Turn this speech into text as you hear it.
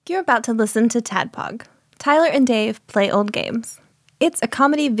You're about to listen to Tadpog. Tyler and Dave play old games. It's a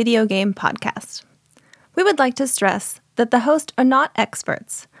comedy video game podcast. We would like to stress that the hosts are not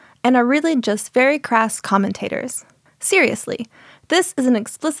experts and are really just very crass commentators. Seriously, this is an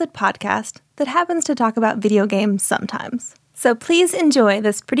explicit podcast that happens to talk about video games sometimes. So please enjoy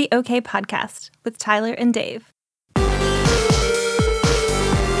this pretty okay podcast with Tyler and Dave.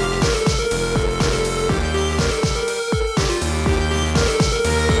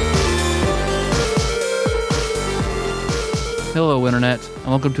 Hello, Internet, and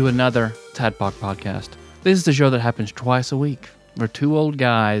welcome to another Tadpog podcast. This is the show that happens twice a week, where two old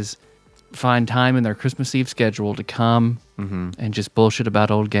guys find time in their Christmas Eve schedule to come and just bullshit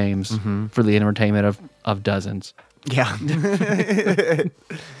about old games for the entertainment of dozens. Yeah.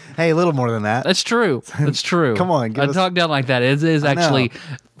 Hey, a little more than that. That's true. That's true. Come on. I talk down like that. It is actually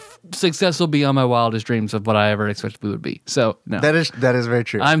successful beyond my wildest dreams of what I ever expected we would be. So, no. That is very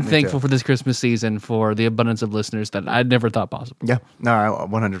true. I'm thankful for this Christmas season for the abundance of listeners that I never thought possible. Yeah. No, I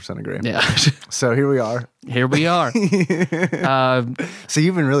 100% agree. Yeah. So here we are. Here we are. So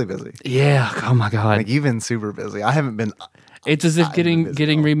you've been really busy. Yeah. Oh, my God. Like, you've been super busy. I haven't been... It's as if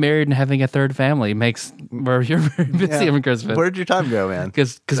getting remarried and having a third family makes where you're very busy over Christmas. Where'd your time go, man?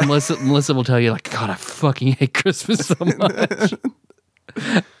 Because Melissa will tell you, like, God, I fucking hate Christmas so much.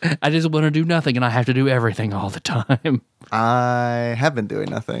 I just want to do nothing, and I have to do everything all the time. I have been doing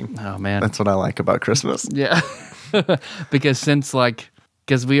nothing. Oh, man. That's what I like about Christmas. Yeah.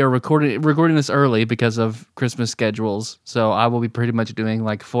 Because we are recording this early because of Christmas schedules, so I will be pretty much doing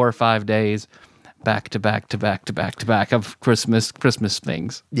like 4 or 5 days back to back to back to back to back of Christmas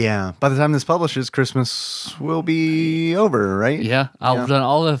things. Yeah. By the time this publishes, Christmas will be over, right? Yeah. I'll have done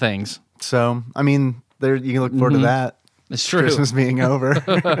all the things. So, I mean, you can look forward to that. It's true. Christmas being over.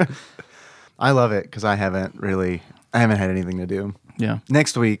 I love it because I haven't had anything to do. Yeah.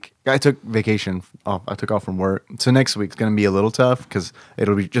 Next week, I took vacation off. I took off from work. So next week's going to be a little tough because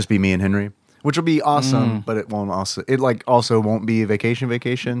it'll just be me and Henry, which will be awesome, but it also won't be a vacation.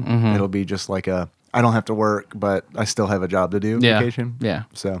 It'll be just like I don't have to work, but I still have a job to do vacation. Yeah.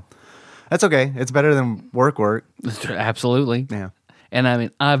 So that's okay. It's better than work. Absolutely. Yeah. And I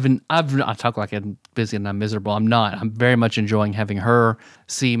mean, I talk like I'm busy and I'm miserable. I'm not. I'm very much enjoying having her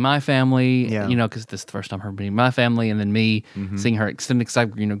see my family, because this is the first time her meeting my family, and then me seeing her extended, because I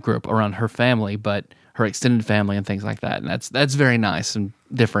grew up around her family, but her extended family and things like that. And that's very nice and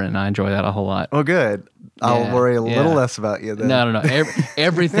different, and I enjoy that a whole lot. Oh, good. I'll worry a little less about you then. No.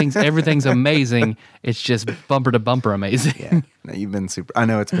 Everything's amazing. It's just bumper to bumper amazing. Yeah. No, you've been super. I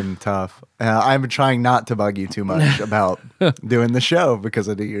know it's been tough. I've been trying not to bug you too much about doing the show because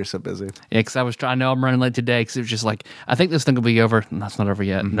I do. You're so busy. Yeah, because I know I'm running late today because it was just like, I think this thing will be over. No, it's not over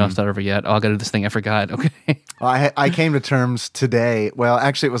yet. No, it's not over yet. Oh, I got to do this thing. I forgot. Okay. Well, I came to terms today. Well,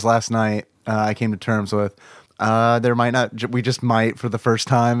 actually, it was last night. I came to terms with. We just might, for the first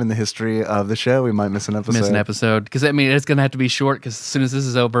time in the history of the show, we might miss an episode. Because, I mean, it's going to have to be short, because as soon as this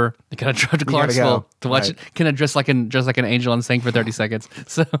is over, I got to drive to Clarksville to watch it. Can I dress like an angel and sing for 30 seconds?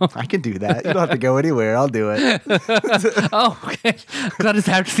 So I can do that. You don't have to go anywhere. I'll do it. Oh, okay. Because I just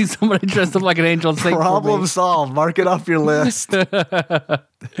have to see somebody dressed up like an angel and sing Problem solved. Mark it off your list. And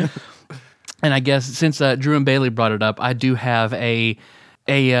I guess since Drew and Bailey brought it up, I do have a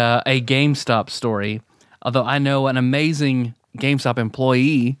GameStop story. Although I know an amazing GameStop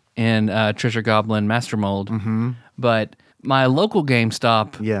employee in Treasure Goblin Master Mold, but my local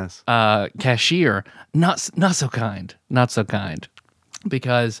GameStop cashier, not so kind,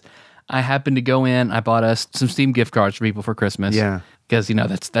 because I happened to go in. I bought us some Steam gift cards for people for Christmas. Yeah, because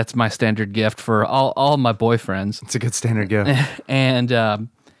that's my standard gift for all my boyfriends. It's a good standard gift. And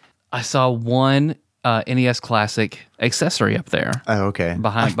I saw one NES Classic accessory up there. Oh, okay.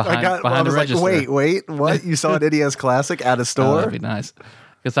 Behind the register. Like, wait, what? You saw an NES Classic at a store? Oh, that'd be nice.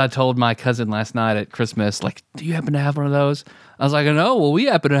 Because I told my cousin last night at Christmas, like, do you happen to have one of those? I was like, no, well, we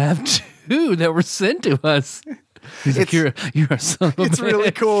happen to have two that were sent to us. He's like, you're a son of a It's bitch. really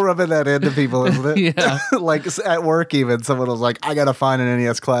cool rubbing that into people, isn't it? Yeah. Like at work even, someone was like, I got to find an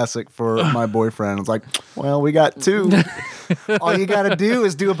NES Classic for my boyfriend. It's like, well, we got two. All you got to do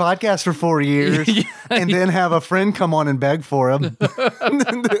is do a podcast for 4 years and then have a friend come on and beg for him.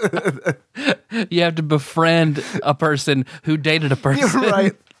 You have to befriend a person who dated a person. You're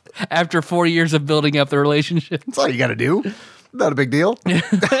right. After 4 years of building up the relationship. That's all you got to do. Not a big deal.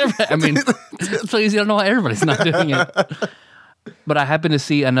 I mean, please, you don't know why everybody's not doing it. But I happened to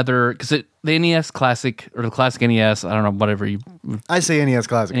see another, because the NES Classic, or the Classic NES, I don't know, whatever you... I say NES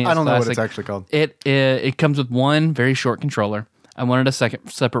Classic. NES I don't know Classic. what it's actually called. It comes with one very short controller, I wanted a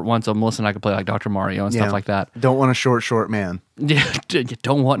separate one so Melissa and I could play like Dr. Mario and stuff like that. Don't want a short man. Yeah, you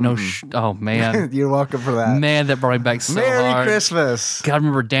don't want no. Oh man, You're welcome for that. man, that brought me back so Merry hard. Christmas. God, I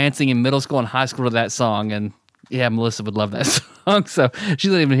remember dancing in middle school and high school to that song, and yeah, Melissa would love that song. So she's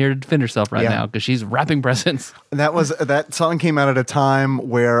not even here to defend herself right now because she's wrapping presents. That song came out at a time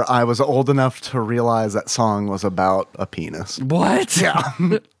where I was old enough to realize that song was about a penis. What? Yeah.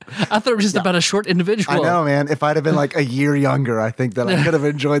 I thought it was just about a short individual. I know, man. If I'd have been like a year younger, I think that I could have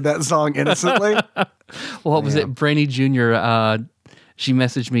enjoyed that song innocently. What was it? Brainy Jr., she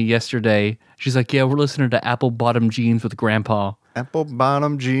messaged me yesterday. She's like, yeah, we're listening to Apple Bottom Jeans with Grandpa. Apple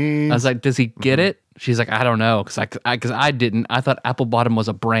bottom jeans. I was like, does he get it? She's like, I don't know, because I didn't. I thought Apple Bottom was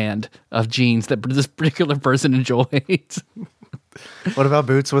a brand of jeans that this particular person enjoys. What about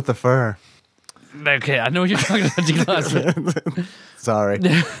boots with the fur? Okay, I know what you're talking about, G-Class. Sorry.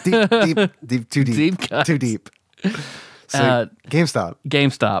 Deep, too deep. Deep cuts. Too deep. So,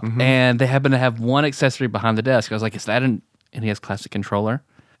 GameStop. And they happen to have one accessory behind the desk. I was like, is that an NES Classic controller?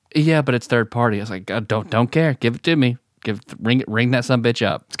 Yeah, but it's third party. I was like, don't care. Give it to me. Ring that sumbitch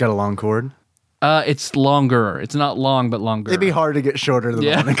up. It's got a long cord. It's longer. It's not long, but longer. It'd be hard to get shorter than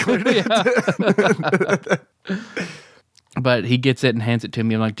the one. But he gets it and hands it to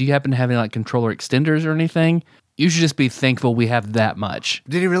me. I'm like, do you happen to have any like controller extenders or anything? You should just be thankful we have that much.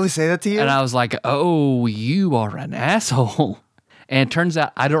 Did he really say that to you? And I was like, oh, you are an asshole. And it turns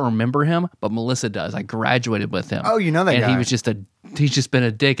out I don't remember him, but Melissa does. I graduated with him. Oh, you know that guy. And he's just been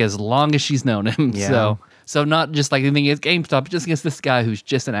a dick as long as she's known him. Yeah. So not just like anything against GameStop, just against this guy who's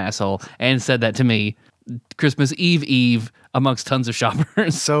just an asshole and said that to me Christmas Eve amongst tons of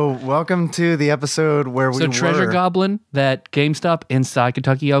shoppers. So welcome to the episode where we Treasure Goblin, that GameStop inside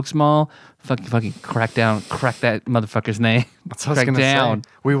Kentucky Oaks Mall, fucking crack that motherfucker's name. That's what I was going to say.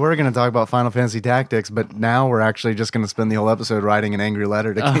 We were going to talk about Final Fantasy Tactics, but now we're actually just going to spend the whole episode writing an angry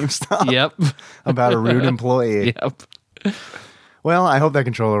letter to GameStop. Yep. About a rude employee. Yep. Well, I hope that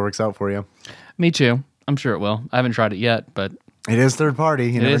controller works out for you. Me too. I'm sure it will. I haven't tried it yet, but it is third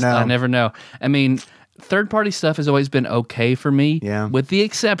party. You never know. I never know. I mean, third party stuff has always been okay for me, with the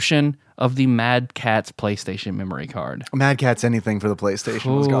exception of the Mad Catz PlayStation memory card. Mad Catz anything for the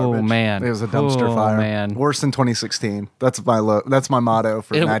PlayStation was garbage. Oh man, it was a dumpster fire. Man, worse than 2016. That's my motto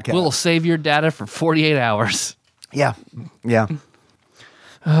for Mad Catz. It will save your data for 48 hours. Yeah.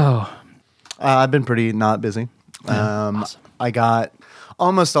 Oh, I've been pretty not busy. Awesome. I got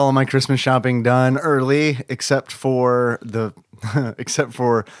almost all of my Christmas shopping done early, except for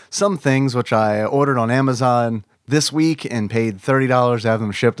some things which I ordered on Amazon this week and paid $30 to have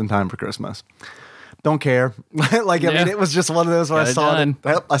them shipped in time for Christmas. Don't care. I mean, it was just one of those where I saw it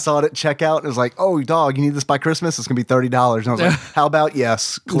at checkout and it was like, oh, dog, you need this by Christmas? It's going to be $30. And I was like, how about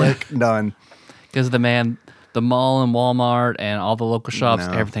yes? Click, done. Because the mall and Walmart and all the local shops,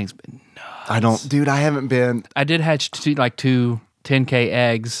 everything's been nuts. I haven't been. I did hatch two 10K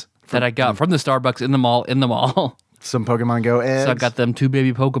eggs that I got from the Starbucks in the mall. Some Pokemon Go eggs. So I got them 2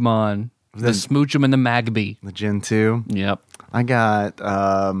 baby Pokemon, the Smoochum and the Magby. The Gen 2. Yep. I got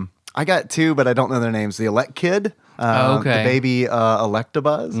 2, but I don't know their names. The Elect Kid. The baby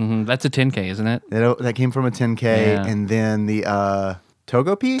Electabuzz. Mm-hmm. That's a 10K, isn't it? That came from a 10K. Yeah. And then the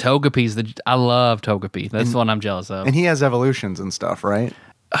Togepi? Togepi's I love Togepi. That's the one I'm jealous of. And he has evolutions and stuff, right?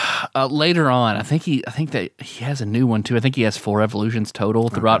 Later on, I think that he has a new one too. I think he has 4 evolutions total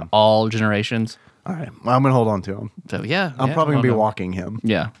throughout all generations. All right, well, I'm gonna hold on to him. So yeah, I'm probably gonna be walking him.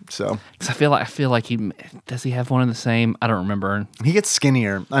 Yeah. So because I feel like he does he have one of the same? I don't remember. He gets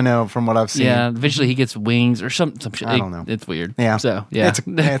skinnier. I know from what I've seen. Yeah. Eventually, he gets wings or some shit. I don't know. It's weird. Yeah. So yeah,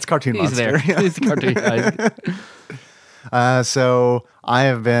 it's cartoon He's monster. There. He's a cartoon. So I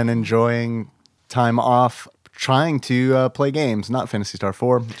have been enjoying time off trying to play games, not Phantasy Star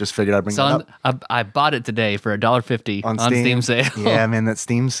 4. Just figured I'd bring that up. I bought it today for $1.50 on Steam sale. Yeah, man, that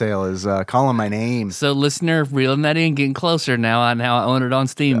Steam sale is calling my name. So, listener, reeling that in, getting closer now. I own it on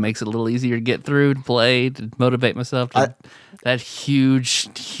Steam. Makes it a little easier to get through, to play, to motivate myself. That huge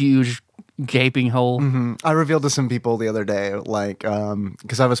gaping hole. Mm-hmm. I revealed to some people the other day,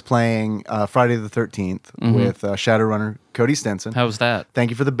 because I was playing Friday the 13th with Shadowrunner Cody Stinson. How was that? Thank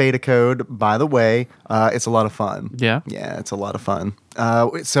you for the beta code, by the way. It's a lot of fun. Yeah? Yeah, it's a lot of fun.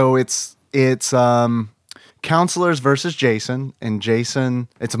 So it's Counselors versus Jason, and Jason,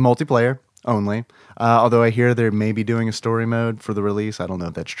 it's a multiplayer only. Although I hear they may be doing a story mode for the release. I don't know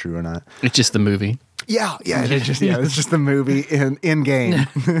if that's true or not. It's just the movie. Yeah, it's just the movie in game.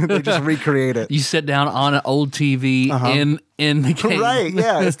 They just recreate it. You sit down on an old TV in the game. Right,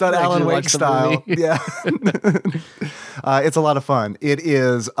 yeah. It's not Alan Wake style. Yeah. It's a lot of fun. It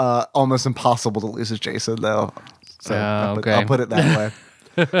is almost impossible to lose as Jason, though. So Okay. I'll put it that way.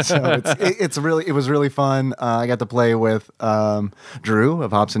 So it was really fun. I got to play with Drew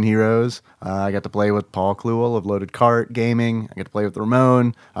of Hops and Heroes. I got to play with Paul Kluel of Loaded Cart Gaming. I got to play with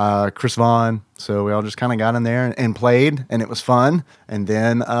Ramon, Chris Vaughn. So we all just kind of got in there and played, and it was fun. And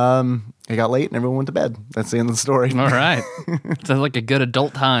then it got late, and everyone went to bed. That's the end of the story. All right. Sounds like a good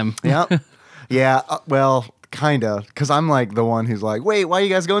adult time. Yep. Yeah. Well, kind of, because I'm like the one who's like, wait, why are you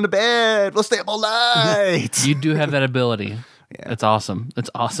guys going to bed? We'll stay up all night. You do have that ability. Yeah. That's awesome. That's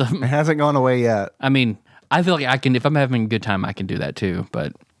awesome. It hasn't gone away yet. I mean, I feel like I can, if I'm having a good time, I can do that too,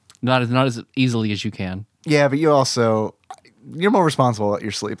 but not as easily as you can. Yeah, but you're more responsible at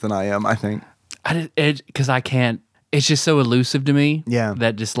your sleep than I am, I think. Because I can't, it's just so elusive to me. Yeah.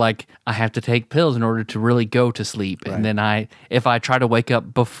 That just like, I have to take pills in order to really go to sleep. Right. And then if I try to wake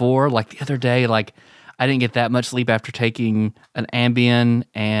up before, like the other day, like I didn't get that much sleep after taking an Ambien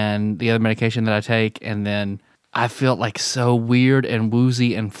and the other medication that I take. And then I felt like so weird and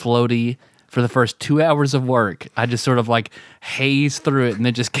woozy and floaty for the first 2 hours of work. I just sort of like hazed through it and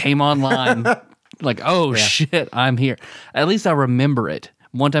then just came online like, oh shit, I'm here. At least I remember it.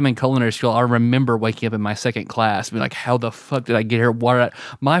 One time in culinary school, I remember waking up in my second class, being like, how the fuck did I get here?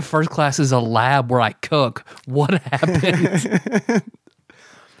 My first class is a lab where I cook. What happened?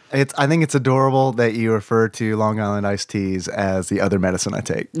 I think it's adorable that you refer to Long Island iced teas as the other medicine I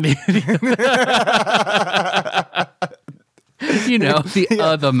take. The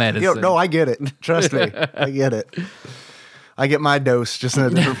other medicine. No, I get it. Trust me. I get it. I get my dose just in a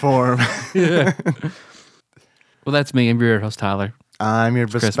different form. Well, that's me. I'm your host, Tyler. I'm your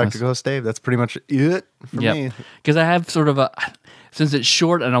spectacle host, Dave. That's pretty much it for me. Because I have sort of since it's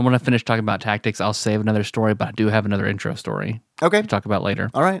short and I want to finish talking about tactics, I'll save another story, but I do have another intro story. Okay. To talk about later.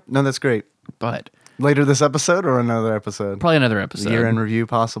 All right. No, that's great. But later this episode or another episode? Probably another episode. Year-end review,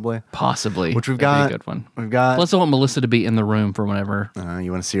 possibly. Possibly. Which That'd be a good one. We've got. Plus, I want Melissa to be in the room for whenever.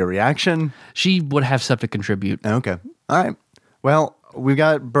 You want to see a reaction? She would have stuff to contribute. Okay. All right. Well, we've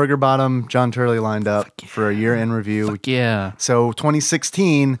got Burger Bottom, John Turley lined up for a year-end review. Fuck yeah. So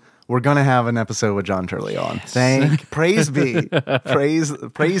 2016, we're gonna have an episode with John Turley on. Yes. Praise be,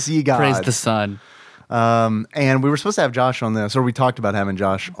 praise ye God. Praise the sun. And we were supposed to have Josh on this, or we talked about having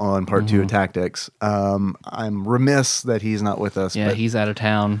Josh on part 2 of Tactics. I'm remiss that he's not with us. Yeah, but he's out of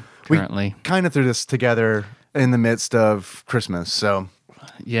town currently. We kind of threw this together in the midst of Christmas, so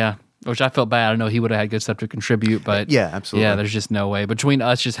yeah. Which I felt bad. I know he would have had good stuff to contribute, but yeah, absolutely. Yeah, there's just no way between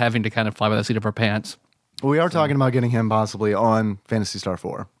us just having to kind of fly by the seat of our pants. We are talking about getting him possibly on Phantasy Star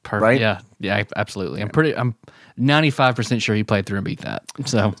 4. Perfect. Right? Yeah, absolutely. I'm 95% sure he played through and beat that.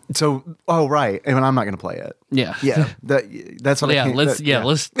 So oh right, and I'm not going to play it. Yeah, that's what. Yeah, I can't,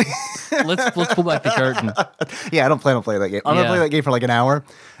 let's pull back the curtain. Yeah, I don't plan on playing that game. I'm going to play that game for like an hour.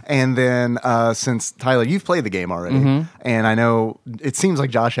 And then since Tyler, you've played the game already, and I know it seems like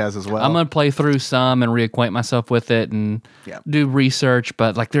Josh has as well. I'm gonna play through some and reacquaint myself with it and do research.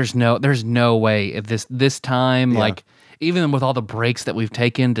 But like, there's no way if this time, like even with all the breaks that we've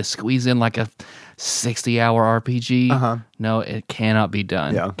taken to squeeze in like a 60-hour RPG, no, it cannot be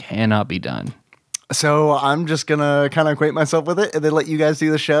done. Yeah. Cannot be done. So I'm just gonna kind of acquaint myself with it and then let you guys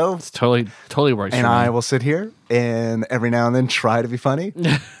do the show. It's totally works. And for me. I will sit here and every now and then try to be funny.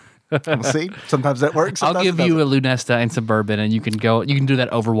 We'll see. Sometimes that works. I'll give you a Lunesta and some bourbon, and you can do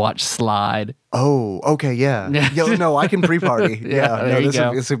that Overwatch slide. Oh, okay, yeah. No, I can pre-party.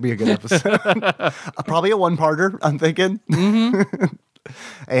 This would be a good episode. Probably a one-parter, I'm thinking.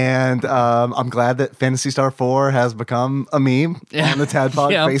 And I'm glad that Phantasy Star 4 has become a meme on the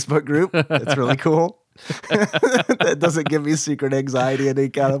Tadpog Facebook group. It's really cool. That doesn't give me secret anxiety in any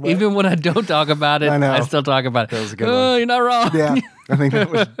kind of way. Even when I don't talk about it, I still talk about it. That was a good one. You're not wrong. Yeah, I think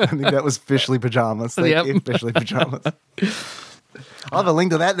that was Fishly Pajamas. Thank you, Fishly Pajamas. I'll have a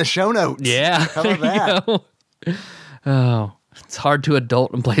link to that in the show notes. Yeah. How about that? Oh, it's hard to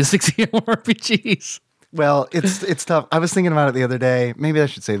adult and play 60-hour RPGs. Well, it's tough. I was thinking about it the other day. Maybe I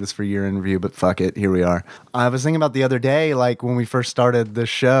should say this for year in review, but fuck it. Here we are. I was thinking about the other day, like when we first started the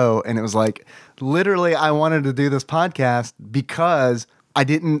show, and it was like, literally, I wanted to do this podcast because I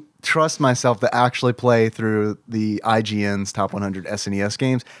didn't trust myself to actually play through the IGN's Top 100 SNES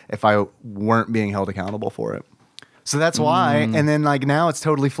games if I weren't being held accountable for it. So that's why. And then like now it's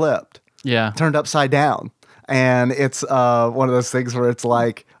totally flipped. Yeah. Turned upside down. And it's one of those things where it's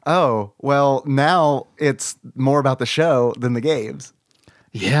like, oh, well, now it's more about the show than the games.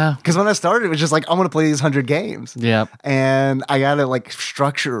 Yeah. Because when I started, it was just like, I'm going to play these 100 games. Yeah. And I got to like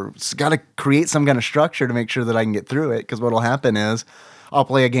got to create some kind of structure to make sure that I can get through it. Because what will happen is I'll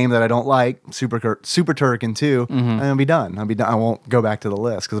play a game that I don't like, Super Turrican 2, and I'll be done. I won't go back to the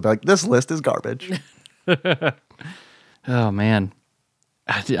list because I'll be like, this list is garbage. Oh man,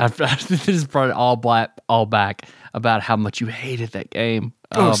 this is probably all back about how much you hated that game.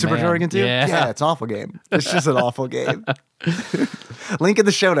 Oh, Super man. Dragon 2? Yeah, It's an awful game. It's just an awful game. Link in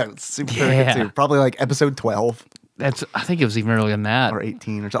the show notes. Super Dragon 2. Probably like episode 12 I think it was even earlier than that. or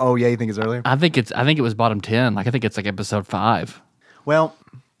 18 or so. Oh, yeah, you think it's earlier? I think it was bottom 10. Like I think it's like episode 5. Well,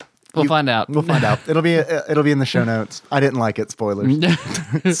 We'll find out. We'll find out. It'll be in the show notes. I didn't like it.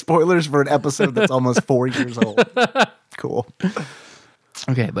 Spoilers. Spoilers for an episode that's almost 4 years old. Cool.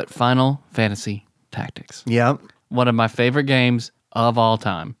 Okay, but Final Fantasy Tactics. Yeah. One of my favorite games of all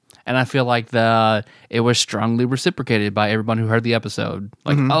time. And I feel like it was strongly reciprocated by everyone who heard the episode.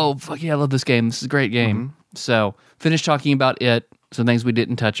 Like, oh, fuck yeah, I love this game. This is a great game. So, finished talking about it. Some things we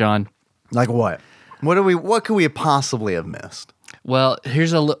didn't touch on. Like what? What could we possibly have missed? Well,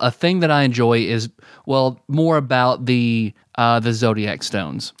 here's a thing that I enjoy is, more about the Zodiac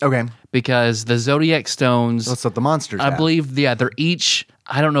Stones. Okay. Because the Zodiac Stones... That's what the monsters I have. believe, they're each...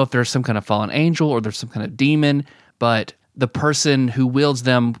 I don't know if there's some kind of fallen angel or there's some kind of demon, but the person who wields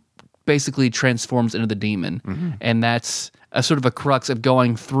them basically transforms into the demon. And that's a sort of a crux of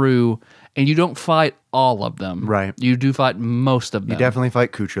going through... And you don't fight all of them. Right. You do fight most of them. You definitely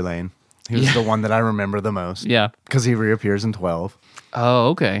fight Cuchulainn. He was the one that I remember the most. Yeah. Because he reappears in 12. Oh,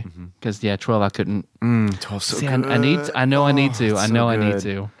 okay. Because 12 I couldn't. 12's so See, good. I need to. I know I need to. I so know I need good.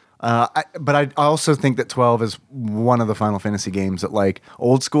 to. But I also think that 12 is one of the Final Fantasy games that like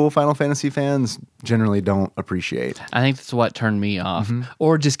old school Final Fantasy fans generally don't appreciate. I think that's what turned me off.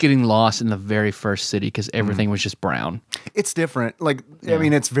 Or just getting lost in the very first city because everything was just brown. It's different. Like, I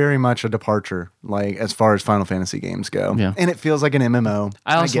mean, it's very much a departure, like, as far as Final Fantasy games go. Yeah. And it feels like an MMO.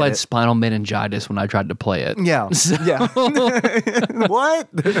 I also get had it. spinal meningitis when I tried to play it. Yeah. Yeah. What?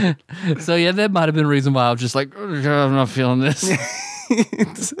 So, yeah, that might have been the reason why I was just like, I'm not feeling this.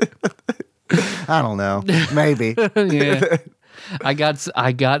 I don't know. Maybe. Yeah. I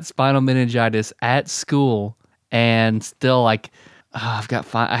got spinal meningitis at school and still like, I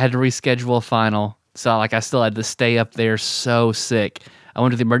had to reschedule a final. So like I still had to stay up there so sick. I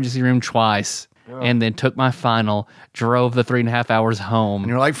went to the emergency room twice and then took my final, drove the 3.5 hours home. And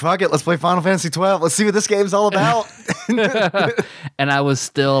you're like, fuck it, let's play Final Fantasy 12. Let's see what this game's all about. And I was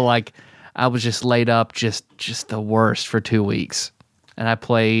still like, I was just laid up just the worst for 2 weeks. And I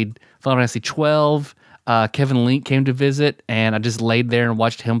played Final Fantasy 12. Kevin Link came to visit, and I just laid there and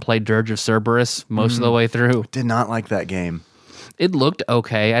watched him play Dirge of Cerberus most of the way through. Did not like that game. It looked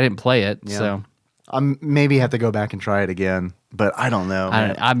okay. I didn't play it, so I maybe have to go back and try it again, but I don't know.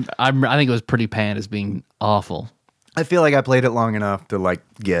 Man. I think it was pretty panned as being awful. I feel like I played it long enough to like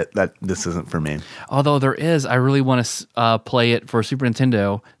get that this isn't for me. Although I really want to play it for Super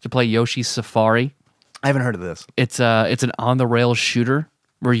Nintendo to play Yoshi's Safari. I haven't heard of this. It's an on the rails shooter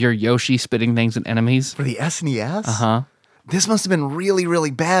where you're Yoshi spitting things at enemies. For the SNES? Uh-huh. This must have been really,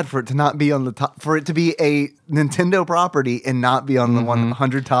 really bad for it to not be on the top, for it to be a Nintendo property and not be on the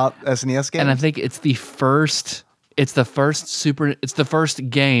 100 top SNES games. And I think it's the first game,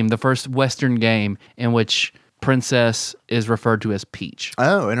 the first Western game in which Princess is referred to as Peach.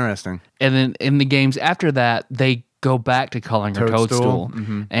 Oh, interesting. And then in the games after that, they go back to calling her Toadstool.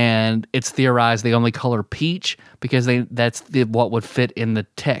 And it's theorized they only call her Peach because that's what would fit in the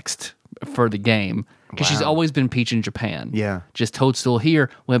text for the game. Because she's always been Peach in Japan. Yeah. Just Toadstool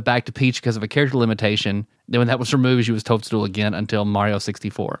here went back to Peach because of a character limitation. Then when that was removed, she was Toadstool again until Mario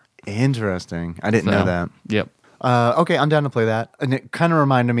 64. Interesting. I didn't know that. Yep. Okay, I'm down to play that. And it kind of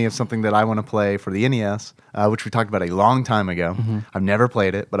reminded me of something that I want to play for the NES, which we talked about a long time ago. I've never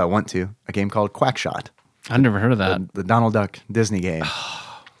played it, but I want to. A game called Quackshot. I've never heard of that. The Donald Duck Disney game.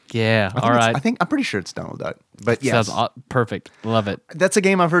 Yeah, all right. I'm pretty sure it's Donald Duck. But yes. Sounds perfect. Love it. That's a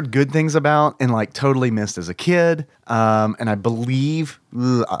game I've heard good things about and like totally missed as a kid. And I believe,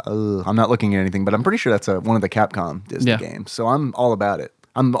 I'm not looking at anything, but I'm pretty sure that's one of the Capcom Disney games. So I'm all about it.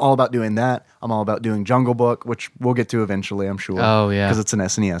 I'm all about doing that. I'm all about doing Jungle Book, which we'll get to eventually, I'm sure. Oh, yeah. Because it's an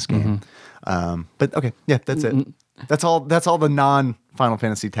SNES game. But okay, yeah, that's it. That's all the non-Final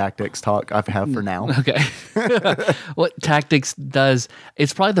Fantasy Tactics talk I have for now. Okay. What Tactics does,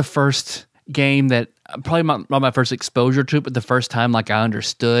 it's probably the first game that, probably not my first exposure to it, but the first time like I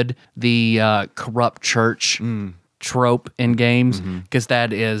understood the corrupt church trope in games, because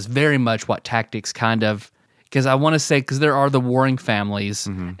that is very much what Tactics kind of, because I want to say, because there are the warring families,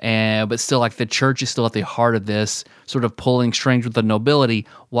 but still like the church is still at the heart of this, sort of pulling strings with the nobility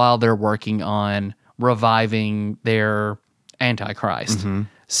while they're working on reviving their Antichrist.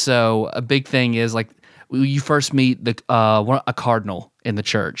 So a big thing is like you first meet a cardinal in the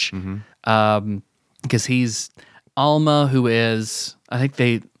church, because he's Alma, who is, I think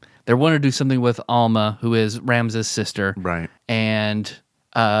They're wanting to do something with Alma, who is Ramses' sister. Right. And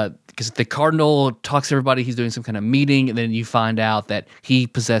because the cardinal talks to everybody, he's doing some kind of meeting, and then you find out that he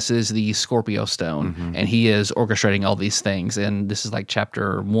possesses the Scorpio Stone, and he is orchestrating all these things. And this is like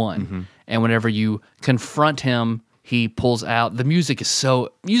chapter 1. And whenever you confront him, he pulls out the music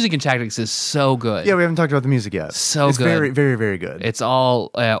and tactics is so good. Yeah, we haven't talked about the music yet. It's good. Very, good. very, very good. It's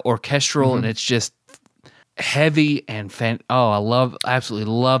all orchestral, and it's just heavy and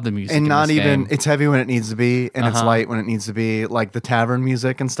absolutely love the music. And not even, game. it's heavy when it needs to be, and it's light when it needs to be, like the tavern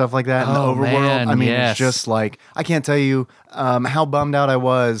music and stuff like that in the overworld. Man, I mean, yes. it's just like, I can't tell you how bummed out I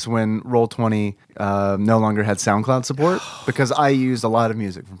was when Roll20 no longer had SoundCloud support, because I used a lot of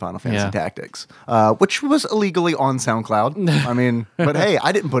music from Final Fantasy Tactics, which was illegally on SoundCloud. I mean, but hey,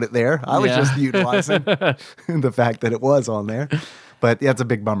 I didn't put it there. I was just utilizing the fact that it was on there. But yeah, it's a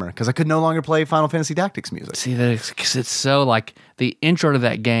big bummer because I could no longer play Final Fantasy Tactics music. See, because it's so like the intro to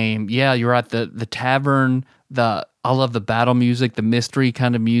that game. Yeah, you're right. The tavern. I love the battle music, the mystery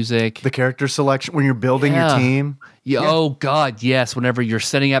kind of music, the character selection when you're building your team. Yeah. Oh God, yes. Whenever you're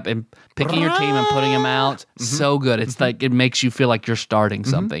setting up and picking your team and putting them out, so good. It's like it makes you feel like you're starting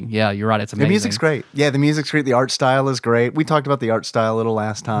something. Yeah, you're right. It's amazing. The music's great. Yeah, the music's great. The art style is great. We talked about the art style a little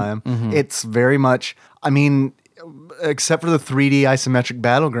last time. It's very much. I mean, except for the 3D isometric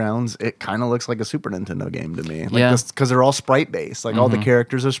battlegrounds, it kind of looks like a Super Nintendo game to me. Because they're all sprite based. Like all the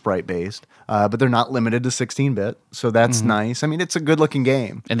characters are sprite based, but they're not limited to 16-bit. So that's nice. I mean, it's a good looking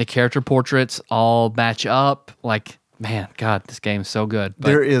game. And the character portraits all match up. Like, man, God, this game is so good. But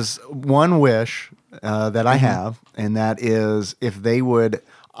there is one wish that I have, and that is if they would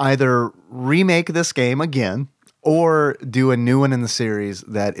either remake this game again or do a new one in the series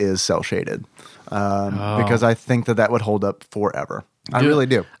that is cel shaded. Because I think that would hold up forever. I really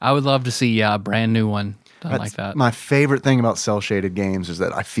do. I would love to see a brand new one done like that. My favorite thing about cel shaded games is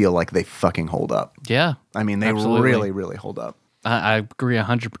that I feel like they fucking hold up. Yeah. I mean, they really, really hold up. I agree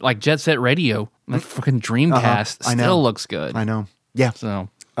 100%. Like Jet Set Radio, that fucking Dreamcast still looks good. I know. Yeah. So,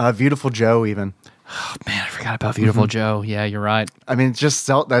 Beautiful Joe even. Oh, man, I forgot about Beautiful Joe. Yeah, you're right. I mean,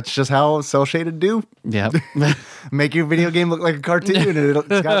 that's just how cel shaded do. Yeah. Make your video game look like a cartoon, and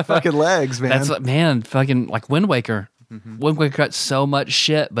it's got fucking legs, man. That's what, man, fucking like Wind Waker. Wind Waker got so much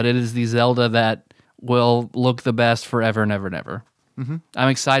shit, but it is the Zelda that will look the best forever and ever and ever. I'm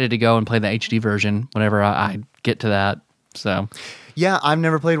excited to go and play the HD version whenever I get to that. So, yeah, I've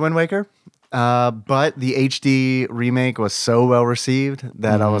never played Wind Waker. But the HD remake was so well received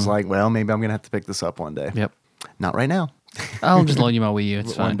that I was like, well, maybe I'm going to have to pick this up one day. Yep. Not right now. I'll just loan you my Wii U.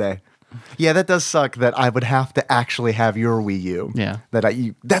 It's fine. One day. Yeah, that does suck that I would have to actually have your Wii U. Yeah.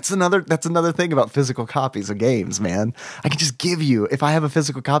 That's another thing about physical copies of games, man. I can just give you, if I have a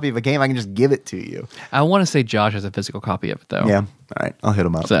physical copy of a game, I can just give it to you. I want to say Josh has a physical copy of it, though. Yeah. All right. I'll hit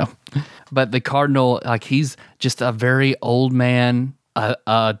him up. So, but the Cardinal, like, he's just a very old man,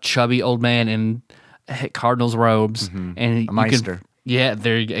 a chubby old man in Cardinal's robes, and a Meister.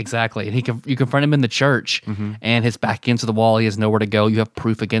 Exactly. And you confront him in the church, and his back against the wall. He has nowhere to go. You have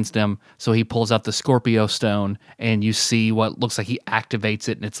proof against him, so he pulls out the Scorpio Stone, and you see what looks like he activates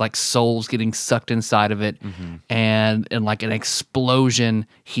it, and it's like souls getting sucked inside of it, and in like an explosion,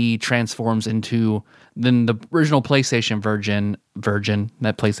 he transforms into then the original PlayStation virgin.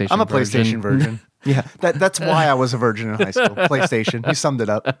 That PlayStation. I'm a PlayStation virgin. Yeah, that's why I was a virgin in high school. PlayStation. You summed it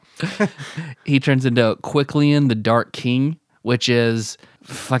up. He turns into Quicklian, the Dark King, which is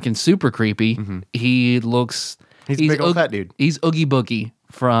fucking super creepy. He's a big old fat dude. He's Oogie Boogie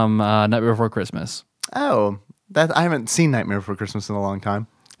from Nightmare Before Christmas. Oh, I haven't seen Nightmare Before Christmas in a long time.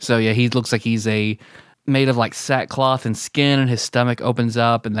 So yeah, he looks like he's made of like sackcloth and skin, and his stomach opens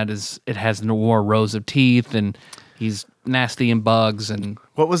up, and it has more rows of teeth, and he's nasty and bugs. And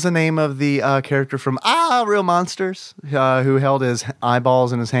what was the name of the character from Real Monsters who held his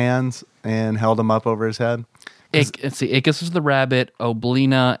eyeballs in his hands and held them up over his head? Let's see, Ickis was the rabbit,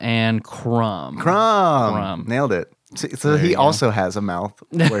 Oblina, and Crumb. Crumb. Nailed it. So he also has a mouth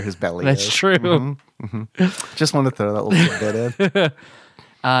where his belly is. That's true. Just want to throw that little bit in.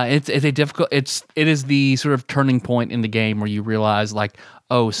 It is the sort of turning point in the game where you realize, like,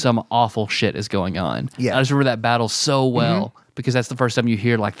 oh, some awful shit is going on. Yeah. I just remember that battle so well because that's the first time you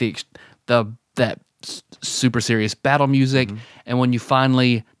hear like that super serious battle music, and when you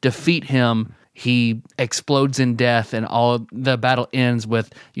finally defeat him, he explodes in death, and all the battle ends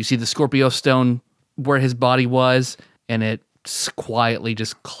with you see the Scorpio Stone where his body was, and it quietly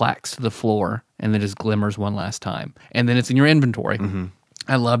just clacks to the floor, and then just glimmers one last time, and then it's in your inventory.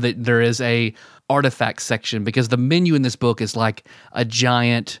 I love that there is a artifact section because the menu in this book is like a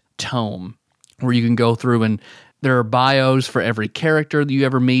giant tome where you can go through and There are bios for every character that you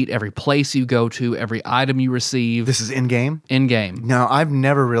ever meet, every place you go to, every item you receive. This is in game. In game. No, I've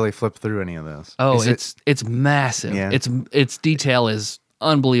never really flipped through any of this. Oh, it's massive. Yeah. Its detail is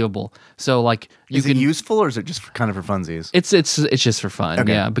unbelievable. So like Is it useful or is it just kind of for funsies? It's just for fun,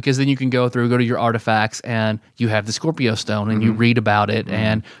 Okay. yeah. Because then you can go to your artifacts, and you have the Scorpio Stone, and you read about it,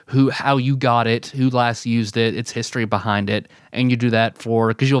 and how you got it, who last used it, its history behind it, and you do that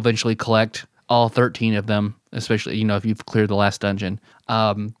because you'll eventually collect all 13 of them, especially if you've cleared the last dungeon.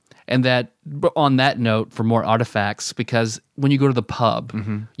 And that on that note, for more artifacts, because when you go to the pub,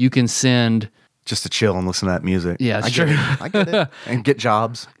 you can send. Just to chill and listen to that music. Yeah, I sure. I get it. And get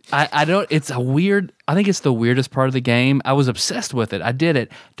jobs. I don't. It's I think it's the weirdest part of the game. I was obsessed with it. I did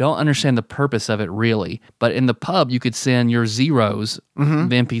it. Don't understand the purpose of it really. But in the pub, you could send your zeros, the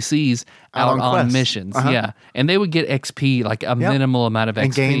NPCs, out on missions. Yeah, and they would get XP, like a minimal amount of XP,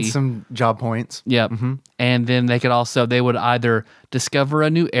 and gain some job points. Yep. And then they would either discover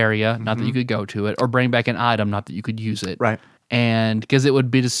a new area, not that you could go to it, or bring back an item, not that you could use it. Right. And because it would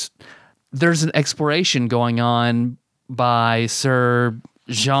be just. There's an exploration going on by Sir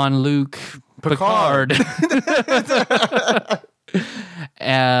Jean-Luc Picard.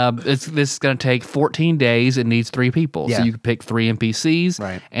 This is going to take 14 days. It needs 3 people. Yeah. So you could pick 3 NPCs.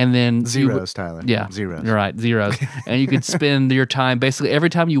 Right. And then Zeros, Tyler. Yeah. Zeros. You're right. Zeros. And you could spend your time, basically every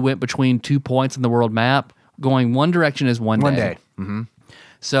time you went between 2 points in the world map, going one direction is one day. One day. Mm-hmm.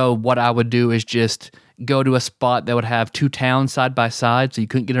 So what I would do is just go to a spot that would have 2 towns side by side, so you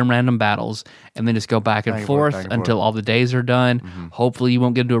couldn't get in random battles, and then just go back and forth until all the days are done. Hopefully you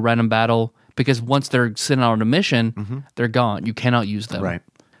won't get into a random battle, because once they're sent out on a mission, they're gone. You cannot use them. Right.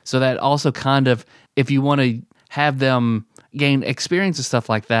 So that also kind of, if you want to have them gain experience and stuff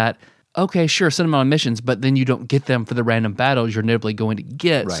like that, okay, sure, send them on missions, but then you don't get them for the random battles you're inevitably going to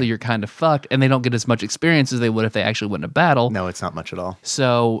get, Right. so you're kind of fucked, and they don't get as much experience as they would if they actually went in a battle. No, it's not much at all.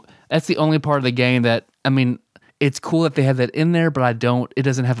 So that's the only part of the game that, it's cool that they have that in there, but it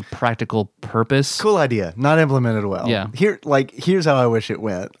doesn't have a practical purpose. Cool idea, not implemented well. Yeah. Here's how I wish it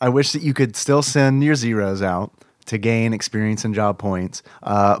went. I wish that you could still send your zeros out to gain experience and job points,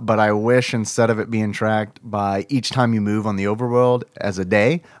 but I wish instead of it being tracked by each time you move on the overworld as a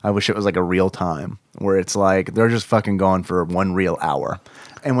day, I wish it was like a real time, where it's like they're just fucking gone for 1 real hour.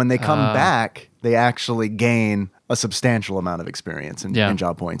 And when they come back, they actually gain a substantial amount of experience and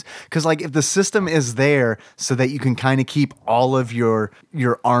job points. Because like if the system is there so that you can kind of keep all of your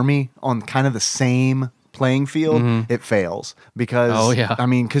army on kind of the same playing field, it fails. Because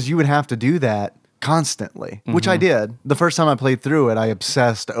because you would have to do that constantly, which I did. The first time I played through it, I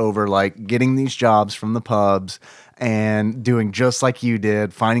obsessed over like getting these jobs from the pubs and doing just like you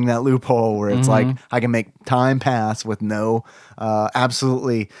did, finding that loophole where it's like I can make time pass with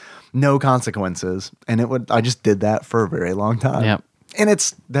absolutely no consequences. And I just did that for a very long time. Yep.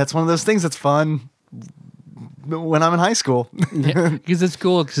 And that's one of those things that's fun when I'm in high school. Because it's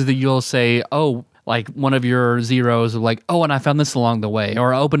cool, because you'll say, oh, like one of your zeros are like, oh, and I found this along the way,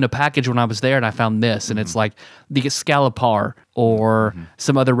 or I opened a package when I was there and I found this, and it's like the Scalipar or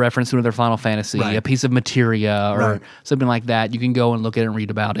some other reference to another Final Fantasy, a piece of materia or something like that. You can go and look at it and read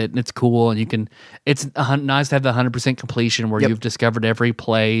about it, and it's cool, and it's nice to have the 100% completion where you've discovered every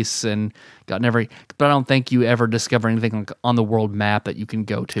place and gotten but I don't think you ever discover anything on the world map that you can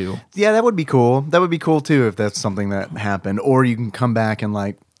go to. Yeah, that would be cool. That would be cool too if that's something that happened, or you can come back and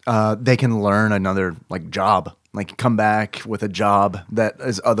like they can learn another like job, like come back with a job that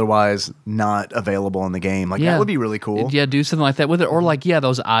is otherwise not available in the game. Like that would be really cool. Yeah, do something like that with it, or like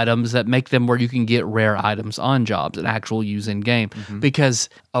those items that make them where you can get rare items on jobs and actual use in game. Because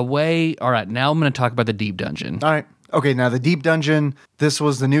all right, now I'm going to talk about the deep dungeon. All right, okay, now the deep dungeon. This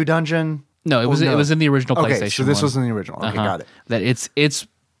was the new dungeon. No, it was in the original PlayStation. Okay, so this was in the original. Okay, got it. That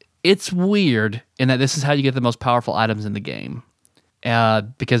it's weird in that this is how you get the most powerful items in the game.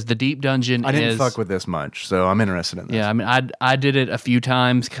 Because the deep dungeon I didn't fuck with this much, so I'm interested in this. Yeah, I did it a few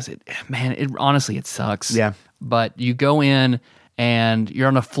times because it honestly, it sucks. Yeah. But you go in and you're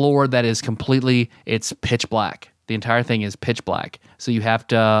on a floor that is it's pitch black. The entire thing is pitch black. So you have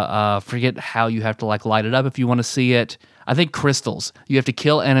to, forget how you have to like light it up if you want to see it. I think crystals. You have to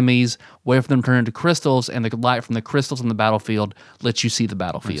kill enemies, wait for them to turn into crystals, and the light from the crystals on the battlefield lets you see the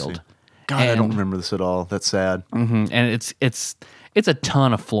battlefield. God, I don't remember this at all. That's sad. And it's a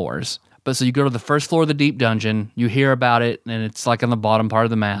ton of floors. But so you go to the first floor of the deep dungeon, you hear about it, and it's like on the bottom part of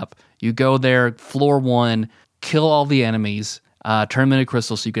the map. You go there, floor 1, kill all the enemies, turn them into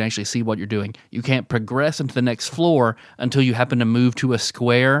crystals so you can actually see what you're doing. You can't progress into the next floor until you happen to move to a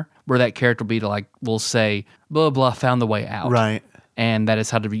square where that character will be we'll say, blah, blah, found the way out. Right. and that is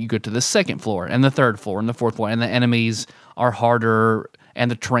how you go to the second floor and the third floor and the fourth floor, and the enemies are harder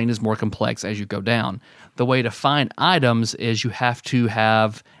and the terrain is more complex as you go down. The way to find items is you have to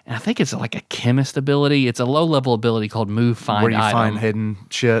have, and I think it's like a chemist ability. It's a low-level ability called Move Find Where you Item. find hidden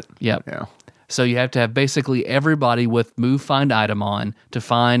shit. Yep. Yeah. So you have to have basically everybody with Move Find Item on to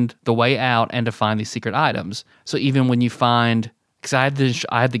find the way out and to find these secret items. So even when you find, because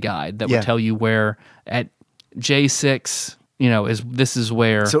I had the guide that would tell you where at J6, this is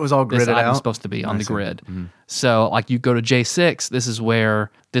where so it was all this gridded item's out? supposed to be on the grid. Mm-hmm. So like you go to J6, this is where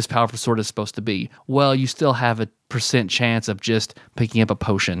this powerful sword is supposed to be. Well, you still have a % chance of just picking up a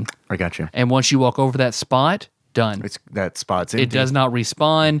potion. I got you. And once you walk over that spot, done. That spot's empty. It does not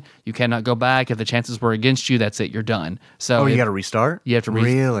respawn. You cannot go back. If the chances were against you, that's it. You're done. So you got to restart? You have to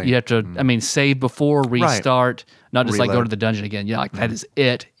really? You have to. Save before, restart, not just like go Reload. to the dungeon again. Yeah, like that is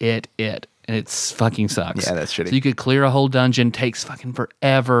it, and it's fucking sucks. Yeah, that's shitty. So you could clear a whole dungeon, takes fucking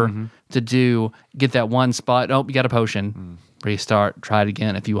forever to do. Get that one spot. Oh, you got a potion. Restart. Try it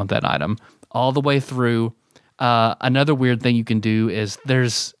again if you want that item. All the way through. Another weird thing you can do is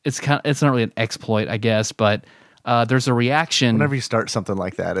it's not really an exploit, I guess, but there's a reaction. Whenever you start something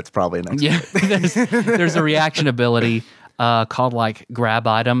like that, it's probably an exploit. Yeah, there's a reaction ability called like grab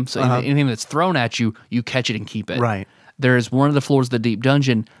item. So anything that's thrown at you, you catch it and keep it. Right. There's one of the floors of the deep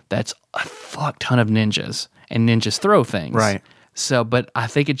dungeon that's a fuck ton of ninjas, and ninjas throw things. Right. So, but I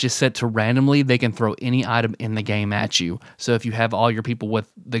think it just set to randomly, they can throw any item in the game at you. So if you have all your people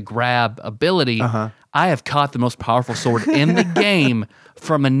with the grab ability, I have caught the most powerful sword in the game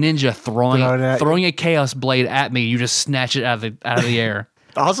from a ninja throwing a chaos blade at me. You just snatch it out of the air.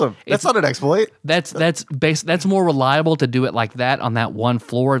 Awesome. That's not an exploit. That's more reliable to do it like that on that one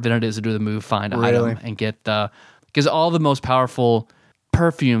floor than it is to do the Move Find item and get because all the most powerful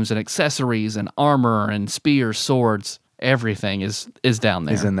perfumes and accessories and armor and spears, swords, everything is down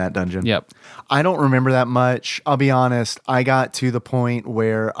there. Is in that dungeon. Yep. I don't remember that much. I'll be honest. I got to the point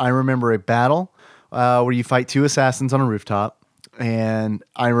where I remember a battle where you fight two assassins on a rooftop. And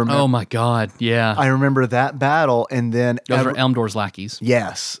I remember. Oh my God! Yeah, I remember that battle, and then those are Elmdor's lackeys.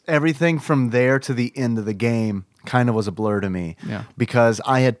 Yes, everything from there to the end of the game kind of was a blur to me. Yeah, because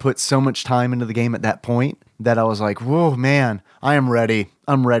I had put so much time into the game at that point that I was like, "Whoa, man, I am ready.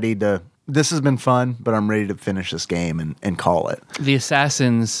 I'm ready to. This has been fun, but I'm ready to finish this game and call it." The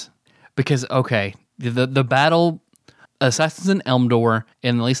assassins, because the battle. Assassins in Elmdor,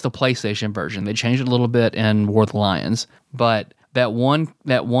 in at least the PlayStation version, they changed it a little bit in War of the Lions, but that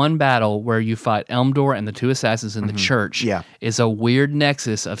one battle where you fight Elmdor and the two assassins in the church is a weird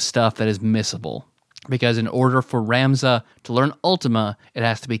nexus of stuff that is missable. Because in order for Ramza to learn Ultima, it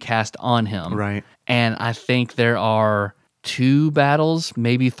has to be cast on him. Right. And I think there are 2 battles,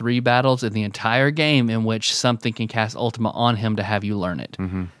 maybe 3 battles in the entire game in which something can cast Ultima on him to have you learn it,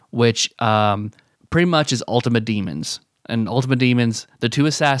 which pretty much is Ultima Demons. And Ultima Demons, the 2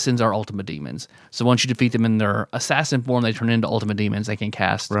 assassins are Ultima Demons. So once you defeat them in their assassin form, they turn into Ultima Demons. They can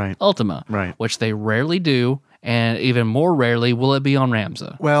cast Ultima, which they rarely do. And even more rarely will it be on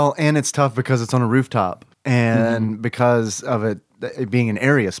Ramza. Well, and it's tough because it's on a rooftop. And because of it being an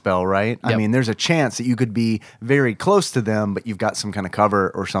area spell, right? Yep. I mean, there's a chance that you could be very close to them, but you've got some kind of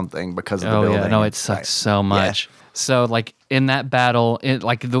cover or something because of the building. Oh, yeah. No, it sucks so much. Yeah. So, like, in that battle,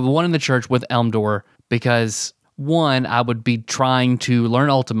 like the one in the church with Elmdor, because... One, I would be trying to learn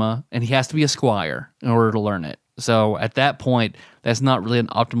Ultima, and he has to be a squire in order to learn it. So at that point, that's not really an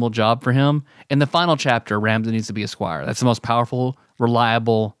optimal job for him. In the final chapter, Ramza needs to be a squire. That's the most powerful,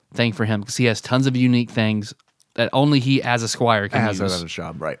 reliable thing for him because he has tons of unique things that only he as a squire can use. As a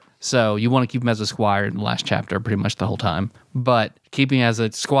job, right. So you want to keep him as a squire in the last chapter pretty much the whole time. But keeping as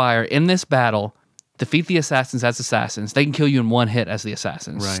a squire in this battle... Defeat the assassins as assassins. They can kill you in one hit as the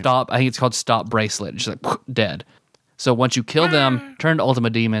assassins. Right. Stop. I think it's called Stop Bracelet. It's just like dead. So once you kill them, turn to Ultima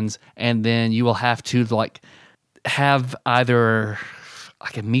Demons, and then you will have to like have either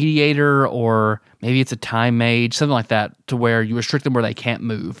like a mediator or maybe it's a time mage, something like that, to where you restrict them where they can't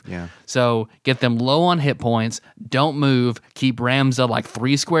move. Yeah. So get them low on hit points. Don't move. Keep Ramza like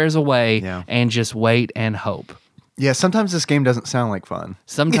 3 squares away, and just wait and hope. Yeah, sometimes this game doesn't sound like fun.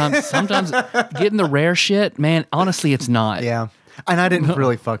 Sometimes getting the rare shit, man, honestly, it's not. Yeah. And I didn't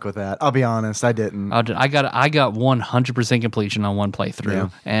really fuck with that. I'll be honest, I didn't. I got 100% completion on one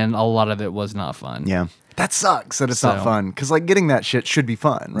playthrough, and a lot of it was not fun. Yeah. That sucks that it's not fun. Because like getting that shit should be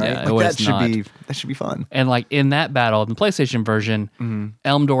fun, right? Yeah, like that should be fun. And like in that battle, in the PlayStation version,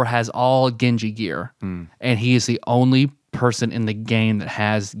 Elmdor has all Genji gear. And he is the only person in the game that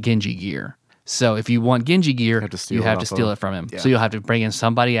has Genji gear. So if you want Genji gear, you have to steal it from him. Yeah. So you'll have to bring in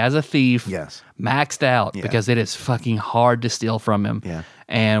somebody as a thief, Yes. maxed out, because it is fucking hard to steal from him. Yeah.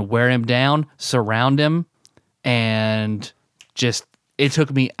 And wear him down, surround him, and just... It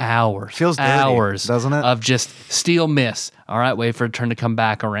took me hours, Feels dirty, doesn't it? Of just steal, miss. All right, wait for a turn to come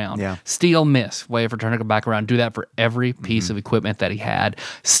back around. Yeah. Steal, miss, wait for a turn to come back around. Do that for every piece of equipment that he had.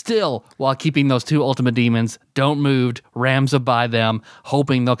 Still, while keeping those 2 Ultima demons, don't move, Ramza by them,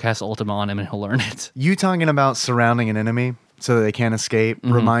 hoping they'll cast Ultima on him and he'll learn it. You talking about surrounding an enemy so that they can't escape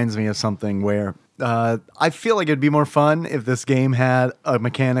reminds me of something where I feel like it'd be more fun if this game had a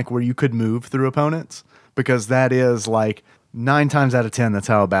mechanic where you could move through opponents, because that is like 9 times out of 10, that's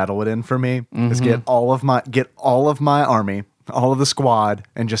how a battle would end for me. Is get all of my army, all of the squad,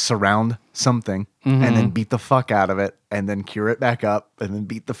 and just surround something, and then beat the fuck out of it, and then cure it back up, and then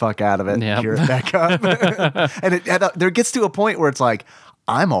beat the fuck out of it, cure it back up, and there gets to a point where it's like,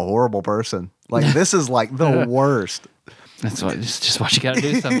 I'm a horrible person. Like this is like the worst. That's what just what you got to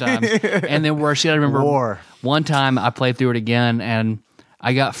do sometimes. And then worse, I remember one time I played through it again and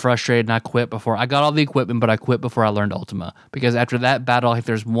I got frustrated and I quit before. I got all the equipment, but I quit before I learned Ultima. Because after that battle, if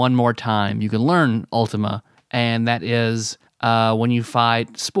there's one more time, you can learn Ultima. And that is when you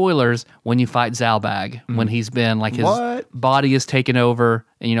fight, spoilers, when you fight Zalbag. When he's been, like, his body is taken over.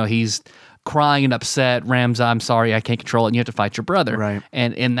 And, he's crying and upset. Ramza, I'm sorry, I can't control it. And you have to fight your brother. Right.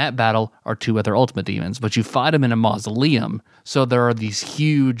 And in that battle are 2 other Ultima demons. But you fight them in a mausoleum. So there are these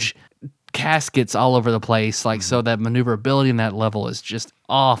huge caskets all over the place, like so that maneuverability in that level is just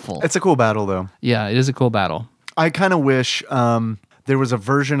awful. It's a cool battle though. Yeah, it is a cool battle. I kind of wish there was a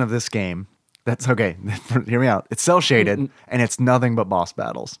version of this game that's okay. Hear me out. It's cell shaded and it's nothing but boss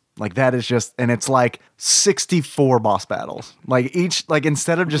battles. Like that is just, and it's like 64 boss battles. Like each, like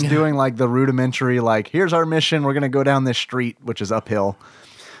instead of just doing like the rudimentary, like here's our mission, we're gonna go down this street which is uphill.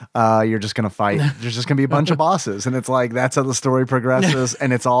 You're just going to fight. There's just going to be a bunch of bosses. And it's like, that's how the story progresses.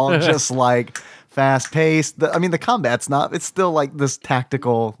 And it's all just like fast paced. The combat's not, it's still like this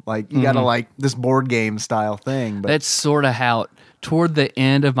tactical, like you got to like this board game style thing. But that's sort of how, toward the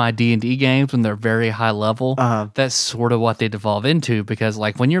end of my D&D games, when they're very high level, that's sort of what they devolve into. Because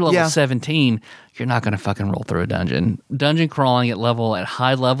like when you're level 17, you're not going to fucking roll through a dungeon. Dungeon crawling at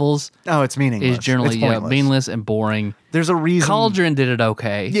high levels it's meaningless. Is generally meaningless and boring. There's a reason. Cauldron did it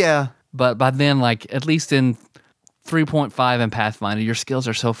okay. Yeah. But by then, like, at least in 3.5 and Pathfinder, your skills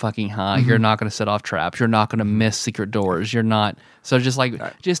are so fucking high. You're not going to set off traps. You're not going to miss secret doors. You're not. So just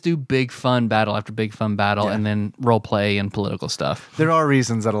like, just do big fun battle after big fun battle and then role play and political stuff. There are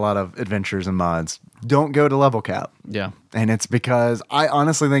reasons that a lot of adventures and mods don't go to level cap. Yeah. And it's because, I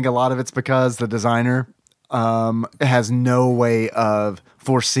honestly think a lot of it's because the designer has no way of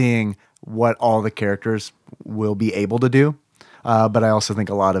foreseeing what all the characters will be able to do. But I also think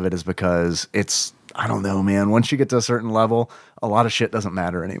a lot of it is because it's, I don't know, man. Once you get to a certain level, a lot of shit doesn't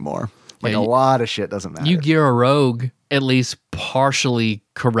matter anymore. Like a lot of shit doesn't matter. You gear a rogue at least partially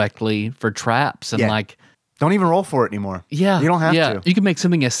correctly for traps and like... Don't even roll for it anymore. Yeah. You don't have to. You can make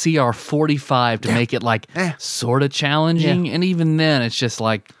something a CR 45 to make it like sort of challenging. And even then, it's just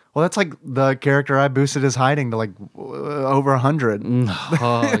like... Well, that's like the character I boosted his hiding to like over 100.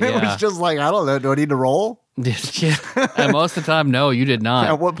 Oh, It was just like, I don't know. Do I need to roll? Yeah. And most of the time, no, you did not.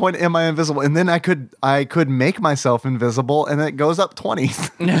 At what point am I invisible? And then I could make myself invisible, and it goes up 20.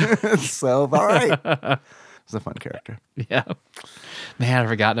 So, all right. It's a fun character. Yeah. Man, I'd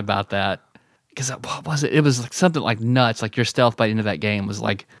forgotten about that. Because what was it? It was like something like nuts. Like your stealth by the end of that game was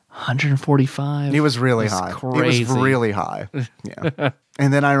like 145. It was really high. Crazy. It was really high. Yeah.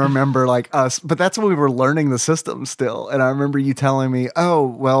 And then I remember like us, but that's when we were learning the system still. And I remember you telling me, oh,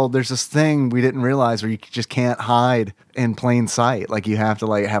 well, there's this thing we didn't realize where you just can't hide in plain sight. Like you have to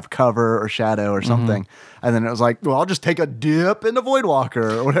like have cover or shadow or something. And then it was like, well, I'll just take a dip into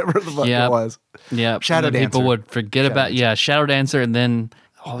Voidwalker or whatever the fuck it was. Yeah. Shadow Dancer. People would forget about, Shadow Dancer. And then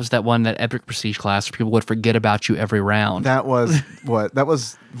what was that one, that epic prestige class where people would forget about you every round? That was what? That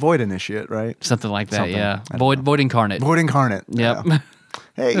was Void Initiate, right? Something like that, yeah. Void Incarnate. Void Incarnate. Yep. Yeah.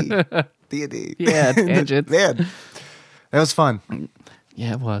 Hey, D&D. Yeah, tangent. Man, that was fun.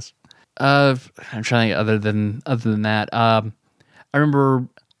 Yeah, it was. I'm trying to think other than that. I remember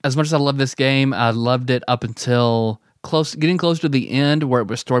as much as I love this game, I loved it up until getting close to the end where it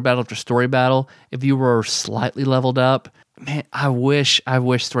was story battle after story battle. If you were slightly leveled up, man, I wish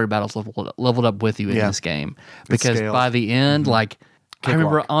story battles leveled up with you in this game, because by the end, like. I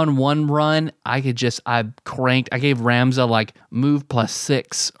remember on one run, I gave Ramza like move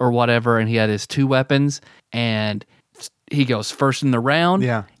 +6 or whatever, and he had his 2 weapons, and he goes first in the round.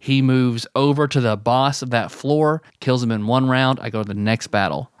 Yeah. He moves over to the boss of that floor, kills him in 1 round. I go to the next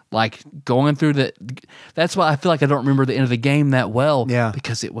battle. Like going through that's why I feel like I don't remember the end of the game that well. Yeah.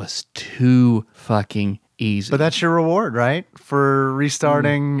 Because it was too fucking easy. But that's your reward, right? For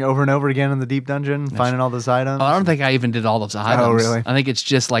restarting over and over again in the deep dungeon, finding all those items. Oh, I don't think I even did all those items. Oh, really? I think it's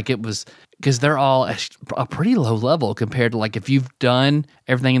just like it was because they're all a pretty low level compared to like if you've done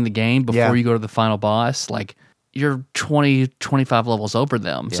everything in the game before you go to the final boss, like you're 20, 25 levels over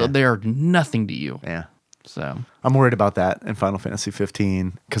them. So they're nothing to you. Yeah. So I'm worried about that in Final Fantasy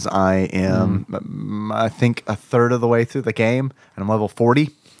 15 because I am, I think, a third of the way through the game, and I'm level 40.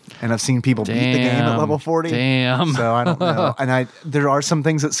 And I've seen people beat the game at level 40. Damn. So I don't know. And there are some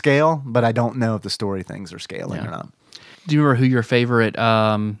things that scale, but I don't know if the story things are scaling or not. Do you remember who your favorite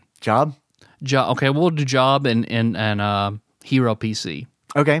Job? Okay, we'll do job and hero PC.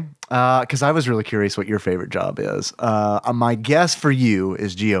 Okay. Because I was really curious what your favorite job is. My guess for you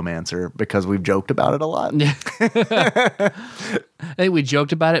is Geomancer because we've joked about it a lot. I think we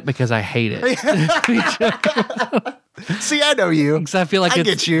joked about it because I hate it. See, I know you. Because I feel like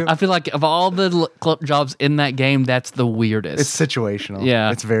get you. I feel like of all the jobs in that game, that's the weirdest. It's situational.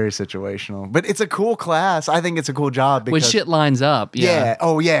 Yeah. It's very situational. But it's a cool class. I think it's a cool job because when shit lines up. Yeah.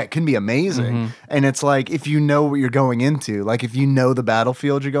 Oh, yeah. It can be amazing. And it's like if you know what you're going into, like if you know the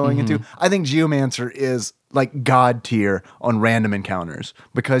battlefield you're going into, I think Geomancer is like god tier on random encounters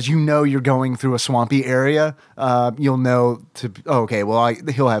because you know you're going through a swampy area. You'll know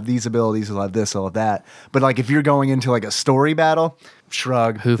he'll have these abilities, he'll have this, he'll have that. But like if you're going into like a story battle,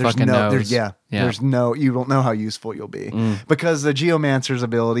 shrug. Who fucking knows? There's no, you don't know how useful you'll be because the Geomancer's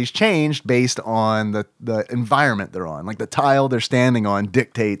abilities changed based on the environment they're on. Like the tile they're standing on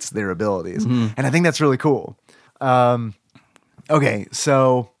dictates their abilities. And I think that's really cool. Okay,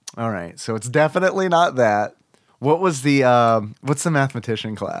 so all right, so it's definitely not that. What was what's the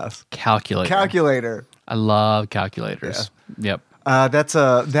mathematician class? Calculator. I love calculators. Yeah. Yep.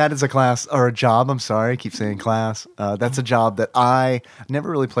 That is a class or a job. I'm sorry, I keep saying class. That's a job that I never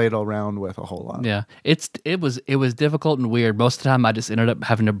really played around with a whole lot. Yeah, it was difficult and weird. Most of the time, I just ended up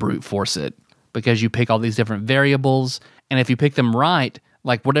having to brute force it because you pick all these different variables, and if you pick them right,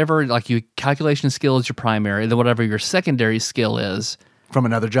 like whatever, like your calculation skill is your primary, then whatever your secondary skill is. From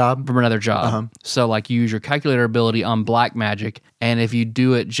another job? So like you use your calculator ability on black magic, and if you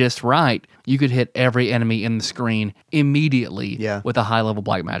do it just right, you could hit every enemy in the screen immediately with a high level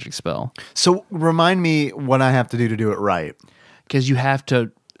black magic spell. So remind me what I have to do it right. Because you have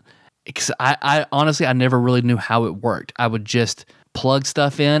to, I honestly, I never really knew how it worked. I would just plug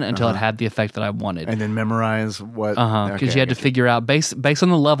stuff in until it had the effect that I wanted. And then memorize what... Because you had to figure out, based on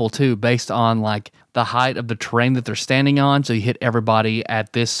the level too, based on like the height of the terrain that they're standing on, so you hit everybody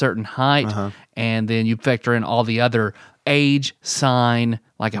at this certain height, and then you factor in all the other age, sign,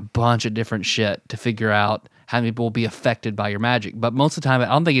 like a bunch of different shit to figure out how many people will be affected by your magic. But most of the time, I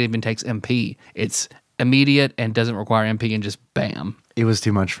don't think it even takes MP. It's immediate and doesn't require MP and just bam. It was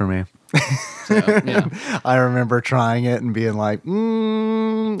too much for me. So, yeah. I remember trying it and being like,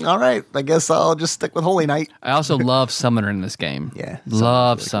 all right, I guess I'll just stick with Holy Knight. I also love Summoner in this game. Yeah.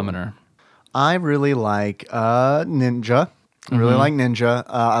 Love really Summoner. Cool. I really like Ninja. I really like Ninja.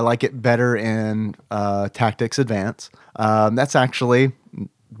 I like it better in Tactics Advance. That's actually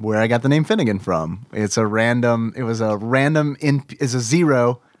where I got the name Finnegan from. It's a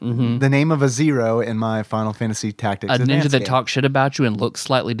zero. The name of a zero in my Final Fantasy Tactics Advance ninja that game. talks shit about you and looks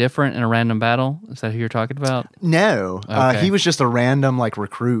slightly different in a random battle? Is that who you're talking about? No. Okay. He was just a random like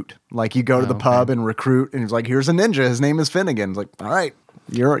recruit. Like you go to the pub and recruit, and he's like, here's a ninja. His name is Finnegan. It's like, all right,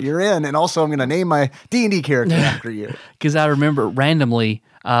 you're in. And also I'm going to name my D&D character after you. Because I remember randomly,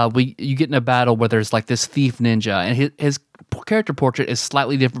 you get in a battle where there's like this thief ninja, and his character portrait is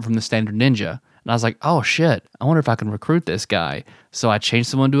slightly different from the standard ninja. And I was like, oh shit, I wonder if I can recruit this guy. So I changed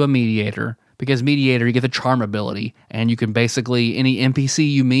someone to a mediator, because mediator, you get the charm ability, and you can basically, any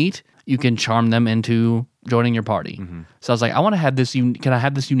NPC you meet, you can charm them into joining your party. So I was like, I want to have this, can I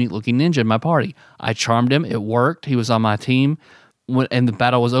have this unique looking ninja in my party? I charmed him, it worked, he was on my team. And the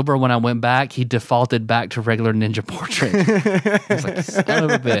battle was over. When I went back, he defaulted back to regular ninja portrait. I was like, son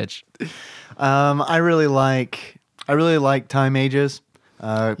of a bitch. I really like time mages.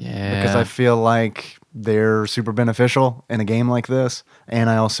 Because I feel like they're super beneficial in a game like this,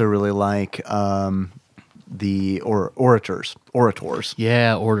 and I also really like the orators.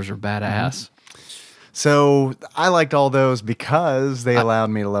 Yeah, orators are badass. So I liked all those because they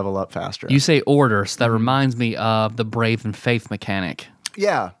allowed me to level up faster. You say orators, that reminds me of the brave and faith mechanic.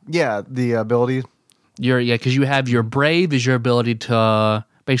 Yeah, the ability. Because you have your brave is your ability to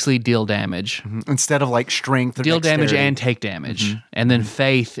basically deal damage. Instead of like strength or Deal damage dexterity. and take damage. And then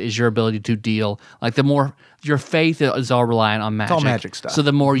faith is your ability to deal. Like the more your faith is all reliant on magic. all magic stuff. So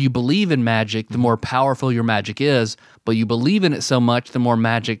the more you believe in magic, the more powerful your magic is. But you believe in it so much, the more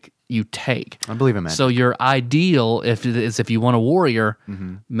magic you take. I believe in magic. So your ideal if you want a warrior,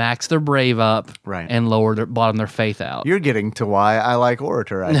 max their brave up Right. and bottom their faith out. You're getting to why I like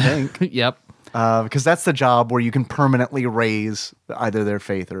orator, I think. Yep. Because that's the job where you can permanently raise either their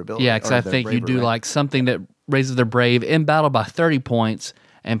faith or ability. Yeah, because or I their think you bravery, do right? like something that raises their brave in battle by 30 points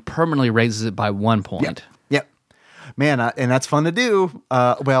and permanently raises it by 1 point. Yep. Man, and that's fun to do.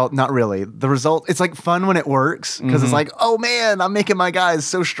 Well, not really. The result, it's like fun when it works because it's like, oh man, I'm making my guys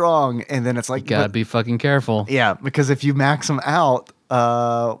so strong. And then it's like, Gotta be fucking careful. yeah, because if you max them out,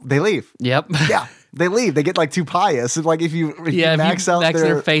 they leave. Yep. Yeah, they leave. They get like too pious. It's like if you max out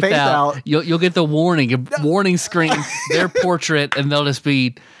their faith out, you'll get the warning screen, their portrait, and they'll just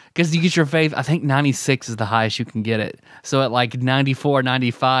be, because you get your faith, I think 96 is the highest you can get it. So at like 94,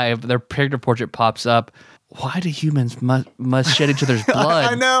 95, their character portrait pops up. Why do humans must shed each other's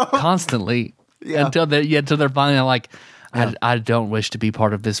blood I know. constantly Yeah. until they're finally like, I don't wish to be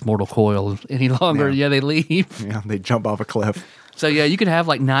part of this mortal coil any longer. Yeah. Yeah, they leave. Yeah, they jump off a cliff. So yeah, you could have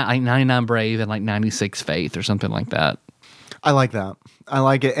like 99 brave and like 96 faith or something like that. I like that. I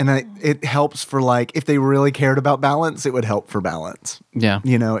like it. And it helps for like, if they really cared about balance, it would help for balance. Yeah.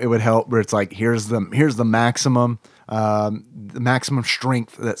 You know, it would help where it's like, here's the maximum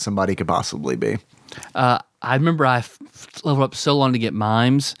strength that somebody could possibly be. I remember I leveled up so long to get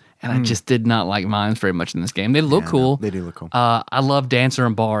mimes, and I just did not like mimes very much in this game. They look cool. They do look cool. I love Dancer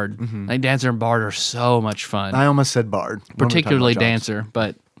and Bard. I think Dancer and Bard are so much fun. I almost said Bard. When we're talking Particularly about jobs. Dancer,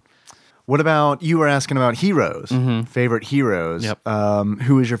 but What about, you were asking about heroes, favorite heroes. Yep.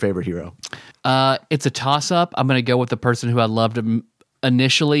 Who is your favorite hero? it's a toss-up. I'm going to go with the person who I loved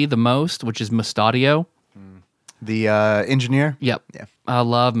initially the most, which is Mustadio. The engineer? Yep. Yeah. I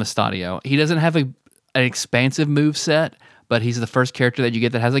love Mustadio. He doesn't have an expansive move set, but he's the first character that you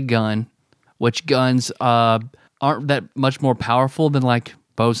get that has a gun, which guns aren't that much more powerful than like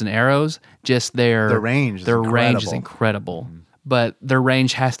bows and arrows. Just their range is range is incredible. incredible. But their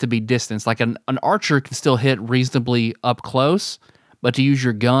range has to be distance. Like an archer can still hit reasonably up close, but to use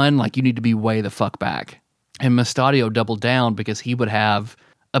your gun, like you need to be way the fuck back. And Mustadio doubled down because he would have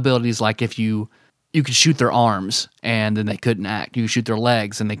abilities like if you could shoot their arms and then they couldn't act. You could shoot their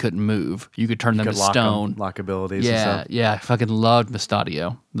legs and they couldn't move. You could turn them to stone. Lock abilities and Yeah, stuff. yeah. I fucking loved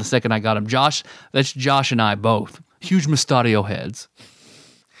Mustadio. The second I got him. That's Josh and I both. Huge Mustadio heads.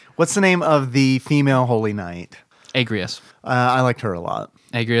 What's the name of the female Holy Knight? Agrius. I liked her a lot.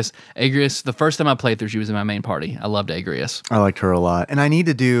 Agrius, the first time I played through, she was in my main party. I loved Agrius. I liked her a lot. And I need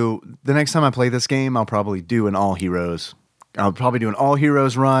to do, the next time I play this game, I'll probably do an all heroes. I'll probably do an all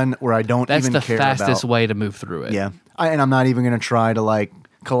heroes run where I don't That's even the care fastest about, way to move through it. Yeah. And I'm not even going to try to like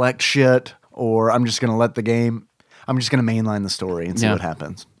collect shit, or I'm just going to let the game, I'm just going to mainline the story and see Yeah. what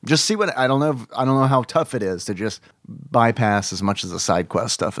happens. Just see what, I don't know how tough it is to just bypass as much of the side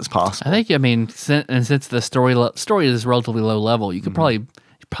quest stuff as possible. I think, I mean, since the story is relatively low level, you probably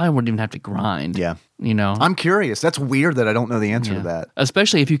wouldn't even have to grind. Yeah. You know? I'm curious. That's weird that I don't know the answer to that.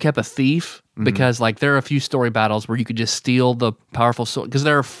 Especially if you kept a thief, because like there are a few story battles where you could just steal the powerful sword. Because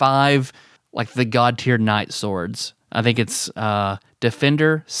there are 5 like the god tier knight swords. I think it's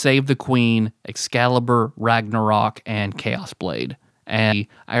Defender, Save the Queen, Excalibur, Ragnarok, and Chaos Blade. And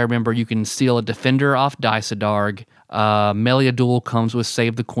I remember you can steal a Defender off Dysadarg. Meliadul comes with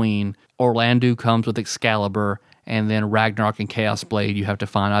Save the Queen. Orlandu comes with Excalibur. And then Ragnarok and Chaos Blade you have to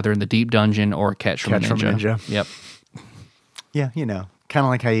find either in the deep dungeon or catch from a ninja. Ninja. Yep. Yeah, you know, kind of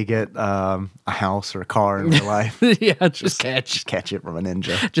like how you get a house or a car in real life. Yeah, just Catch it from a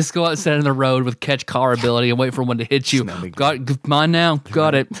ninja. Just go outside in the road with catch car ability and wait for one to hit you. Smelly Got mine now.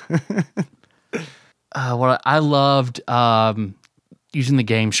 Got it. What I loved using the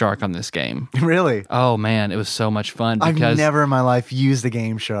Game Shark on this game. Really? Oh man, it was so much fun because I've never in my life used the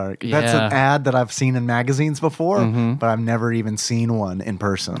Game Shark. That's Yeah. an ad that I've seen in magazines before, but I've never even seen one in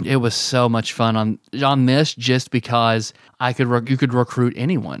person. it was so much fun on this just because you could recruit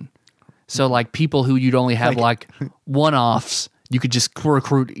anyone. So like people who you'd only have like one-offs, you could just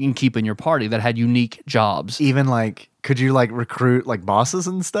recruit and keep in your party that had unique jobs. Even like, could you like recruit like bosses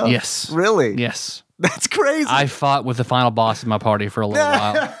and stuff? Yes. Really? Yes. That's crazy. I fought with the final boss in my party for a little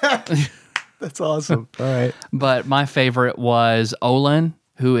while. That's awesome. All right. But my favorite was Olin,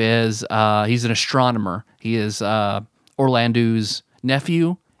 who is he's an astronomer. He is Orlando's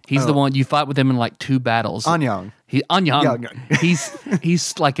nephew. He's the one you fight with him in like 2 battles. Anyang. Anyang. Yeah.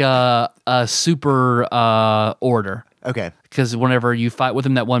 He's like a super order. Okay. Because whenever you fight with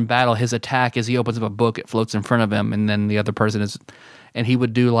him that one battle, his attack is he opens up a book, it floats in front of him, and then the other person is, and he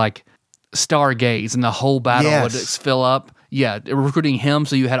would do like stargaze, and the whole battle would fill up. Yeah, recruiting him,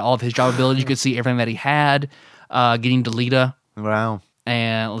 so you had all of his job abilities. You could see everything that he had. Getting Delita. Wow.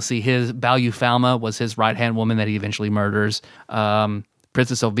 And let's see, his Balu Falma was his right-hand woman that he eventually murders.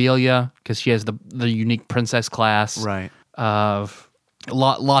 Princess Ovelia, because she has the unique princess class. Right.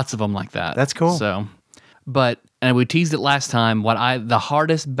 Lots of them like that. That's cool. So, and we teased it last time, the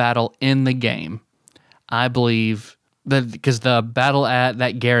hardest battle in the game, I believe, because the battle at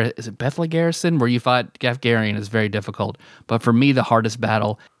that is it Bethla Garrison, where you fight Gafgarian, is very difficult. But for me, the hardest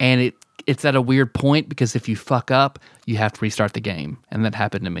battle, and it's at a weird point, because if you fuck up, you have to restart the game, and that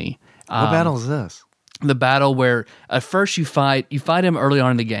happened to me. What battle is this? The battle where at first you fight him early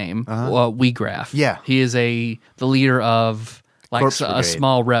on in the game. Weegraf. Yeah, he is the leader of like a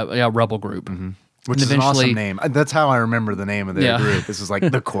small rebel group. Mm-hmm. Which is an awesome name. That's how I remember the name of their group. This is like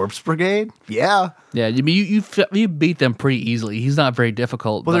the Corpse Brigade? Yeah. Yeah, I mean, you beat them pretty easily. He's not very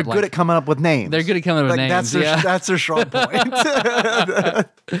difficult. Well, they're good at coming up with names. They're good at coming up with names. That's their strong point.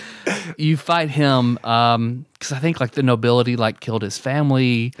 You fight him because I think like the nobility like killed his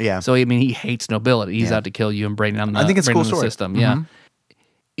family. Yeah. So, I mean, he hates nobility. He's out to kill you and bring down I think it's a cool story. System. Mm-hmm.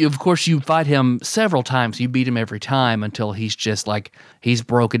 Yeah. Of course, you fight him several times. You beat him every time until he's just like, he's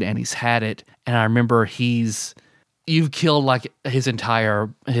broken and he's had it. And I remember you've killed like his entire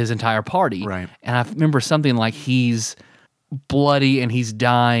party. Right. And I remember something like he's bloody and he's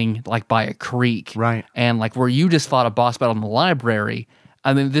dying like by a creek. Right. And like where you just fought a boss battle in the library.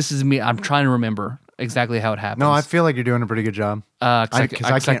 I mean, this is me. I'm trying to remember exactly how it happens. No, I feel like you're doing a pretty good job. I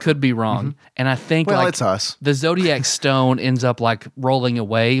could be wrong. Mm-hmm. And I think it's us. The Zodiac Stone ends up like rolling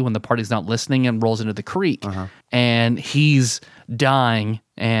away when the party's not listening and rolls into the creek. And he's dying,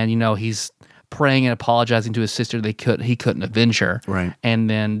 and he's praying and apologizing to his sister he couldn't avenge her. Right. And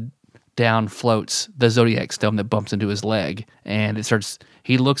then down floats the Zodiac Stone that bumps into his leg, and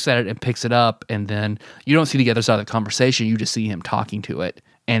he looks at it and picks it up, and then you don't see the other side of the conversation, you just see him talking to it.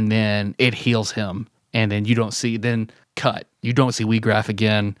 And then it heals him, and then you don't see Weegraf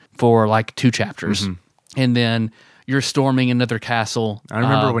again for like 2 chapters. Mm-hmm. And then you're storming another castle. I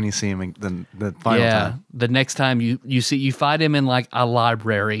remember when you see him the final time. The next time you fight him in like a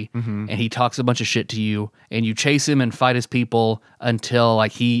library, and he talks a bunch of shit to you, and you chase him and fight his people until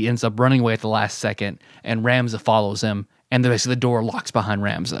like he ends up running away at the last second, and Ramza follows him, and the door locks behind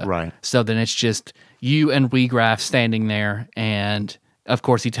Ramza. Right. So then it's just you and Weegraf standing there, and of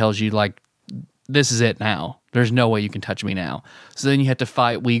course, he tells you, like, this is it now. There's no way you can touch me now. So then you have to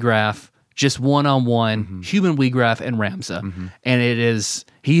fight Weegraf just one-on-one, human Weegraf and Ramza. And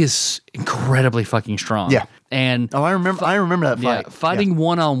he is incredibly fucking strong. Yeah. And I remember that fight. Yeah, fighting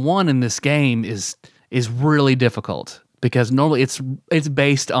one-on-one in this game is really difficult, because normally it's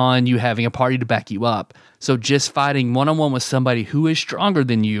based on you having a party to back you up. So just fighting one-on-one with somebody who is stronger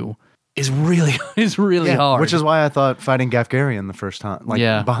than you is really hard. Which is why I thought fighting Gafgarian the first time,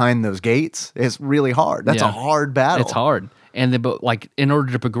 behind those gates, is really hard. That's a hard battle. It's hard. And then, but like in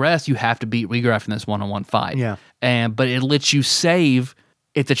order to progress, you have to beat Weegraf in this one-on-one fight. Yeah. But it lets you save.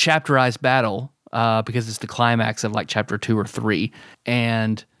 It's a chapterized battle because it's the climax of like chapter 2 or 3.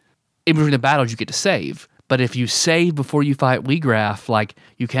 And in between the battles, you get to save. But if you save before you fight Weegraf, like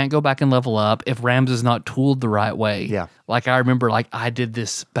you can't go back and level up if Ramza's not tooled the right way. Yeah. Like I remember, like I did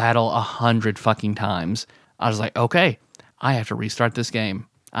this battle 100 fucking times. I was like, okay, I have to restart this game.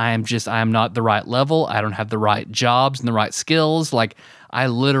 I am not the right level. I don't have the right jobs and the right skills. Like I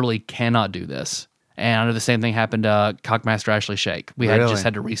literally cannot do this. And I know the same thing happened to Cockmaster Ashley Shake. We just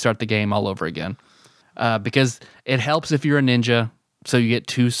had to restart the game all over again. Because it helps if you're a ninja. So you get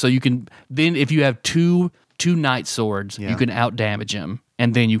 2. So you can then, if you have two night swords, you can out damage him,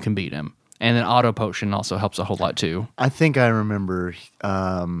 and then you can beat him. And then auto potion also helps a whole lot too. I think I remember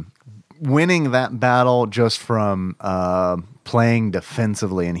winning that battle just from playing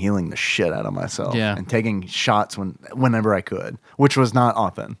defensively and healing the shit out of myself. Yeah. And taking shots whenever I could, which was not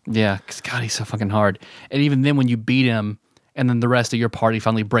often. Yeah, because God, he's so fucking hard. And even then, when you beat him, and then the rest of your party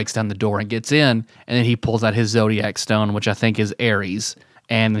finally breaks down the door and gets in, and then he pulls out his Zodiac Stone, which I think is Ares,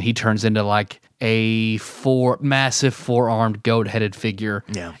 and he turns into like a massive 4-armed goat-headed figure.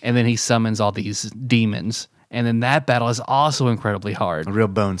 Yeah. And then he summons all these demons. And then that battle is also incredibly hard. A real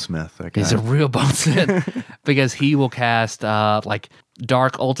bonesmith. That guy. He's a real bonesmith because he will cast like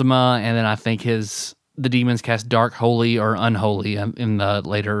Dark Ultima, and then I think the demons cast Dark Holy or Unholy in the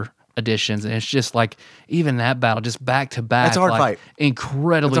later editions, and it's just like even that battle, just back to back. It's a hard fight.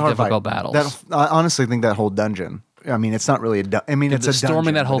 Incredibly difficult battles. I honestly think that whole dungeon I mean, it's not really it's a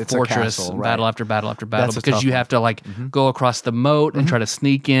storming dungeon, that whole but it's a fortress, castle, right? battle after battle after battle, That's a because tough you one. have to like go across the moat and try to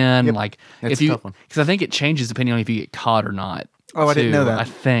sneak in. Yep. Like It's if a you, tough one. because I think it changes depending on if you get caught or not. Oh, I didn't know that. I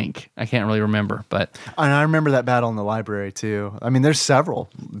think I can't really remember, but And I remember that battle in the library too. I mean, there's several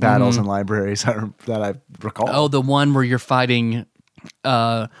battles in libraries that I recall. oh, the one where you're fighting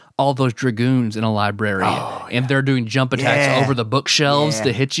all those dragoons in a library, and they're doing jump attacks Yeah. over the bookshelves Yeah.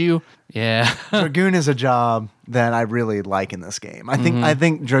 to hit you. Yeah. Dragoon is a job that I really like in this game. I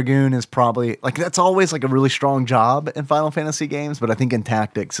think Dragoon is probably like that's always like a really strong job in Final Fantasy games, but I think in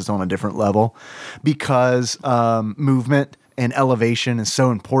Tactics it's on a different level because movement and elevation is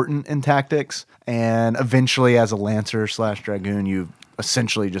so important in Tactics, and eventually as a Lancer / Dragoon, you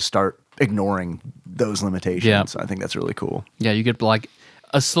essentially just start ignoring those limitations. Yeah. So I think that's really cool. Yeah, you get like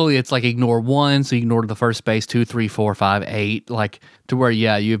slowly. It's like ignore 1, so you ignore the first space, 2, 3, 4, 5, 8, like to where you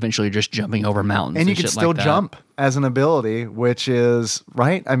eventually are just jumping over mountains, And you can shit still like that. jump as an ability, which is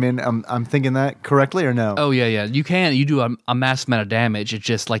right. I mean, I'm thinking that correctly or no? Oh yeah. You can. You do a mass amount of damage. It's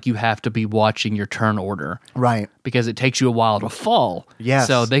just like you have to be watching your turn order, Right. because it takes you a while to fall. Yes.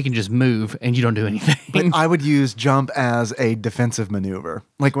 So they can just move and you don't do anything. But I would use jump as a defensive maneuver.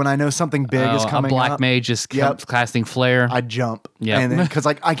 Like when I know something big is a coming black up, mage just Yep. casting flare. I jump. Yep. And because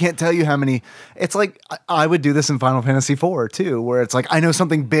like I can't tell you how many. It's like I would do this in Final Fantasy IV too, where it's like I know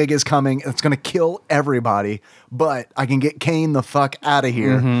something big is coming. And it's going to kill everybody, but I can get Kane the fuck out of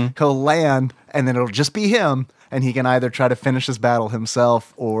here. He'll land, and then it'll just be him, and he can either try to finish his battle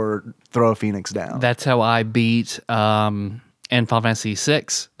himself or throw a Phoenix down. That's how I beat in Final Fantasy VI.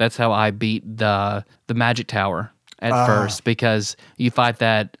 That's how I beat the Magic Tower at first, because you fight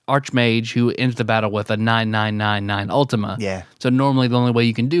that Archmage who ends the battle with a 9999 Ultima. Yeah. So normally the only way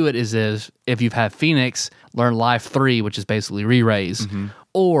you can do it is if you've had Phoenix, learn Life 3, which is basically re-raise,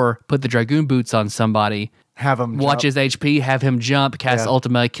 or put the Dragoon boots on somebody, Have him watch jump. his HP, have him jump, cast Yeah.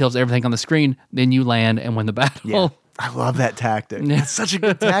 Ultima, kills everything on the screen, then you land and win the battle. Yeah. I love that tactic. It's such a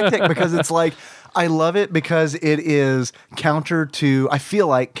good tactic because it's like, I love it because it is counter to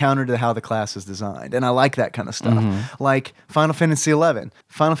how the class is designed. And I like that kind of stuff. Like Final Fantasy XI.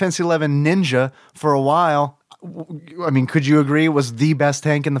 Final Fantasy XI Ninja, for a while, I mean, could you agree, was the best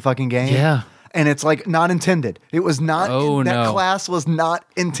tank in the fucking game? Yeah. And it's like not intended. It was not, Oh, that no. class was not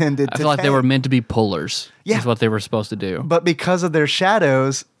intended I to feel like they tank. were meant to be pullers. Yeah. Is what they were supposed to do. But because of their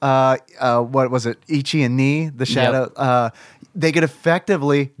shadows, what was it, Ichi and Ni, the shadow, they could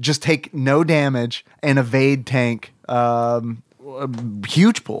effectively just take no damage and evade tank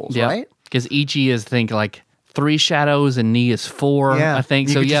huge pulls, right? Because Ichi is, think, like 3 shadows and Ni is 4, Yeah, I think.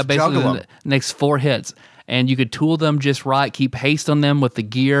 you So could yeah, just basically juggle the 'em. next 4 hits. And you could tool them just right, keep haste on them with the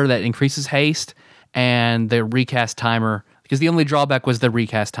gear that increases haste, and the recast timer. Because the only drawback was the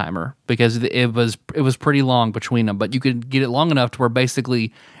recast timer, because it was pretty long between them. But you could get it long enough to where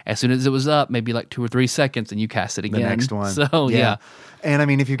basically as soon as it was up, maybe like 2 or 3 seconds, and you cast it again. The next one. So yeah. And I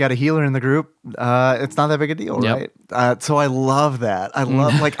mean, if you've got a healer in the group, it's not that big a deal, Yep. right? So I love that. I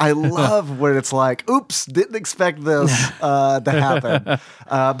love where it's like, oops, didn't expect this to happen.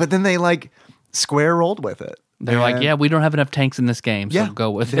 But then they like square rolled with it. They're like, And- yeah, we don't have enough tanks in this game, so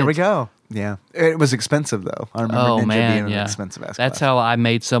go with it. There we go. Yeah. It was expensive though. I remember Oh Ninja man, being an yeah. expensive ass That's class. how I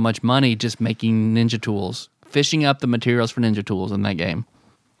made so much money, just making ninja tools, fishing up the materials for ninja tools in that game.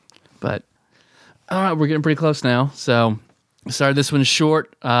 But all right, we're getting pretty close now. So sorry, this one's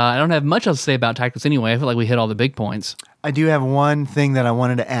short. I don't have much else to say about Tactics anyway. I feel like we hit all the big points. I do have one thing that I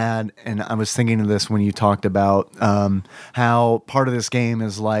wanted to add, and I was thinking of this when you talked about how part of this game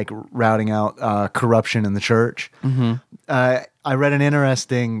is like routing out corruption in the church. I read an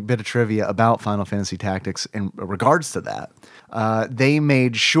interesting bit of trivia about Final Fantasy Tactics in regards to that. They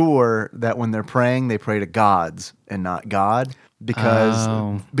made sure that when they're praying, they pray to gods and not God,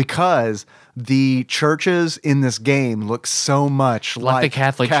 because the churches in this game look so much Like the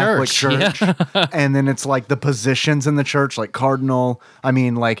Catholic Church. Yeah. And then it's like the positions in the church, like cardinal. I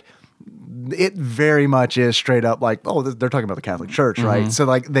mean, like it very much is straight up like, oh, they're talking about the Catholic Church, right? So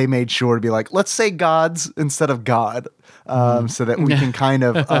like they made sure to be like, let's say gods instead of God, so that we can kind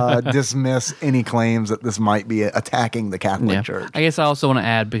of dismiss any claims that this might be attacking the Catholic Church. I guess I also want to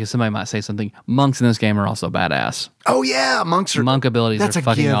add, because somebody might say something, monks in this game are also badass. Oh yeah, monk abilities that's are a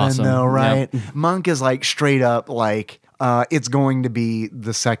fucking given, awesome. though, right? Yep. Monk is like straight up like it's going to be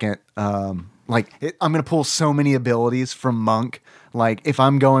the second. I'm going to pull so many abilities from monk. Like if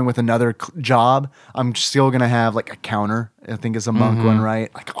I'm going with another job, I'm still going to have like a counter. I think is a monk one,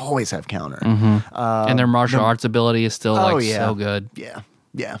 right? Like always have counter. And their martial arts ability is still so good.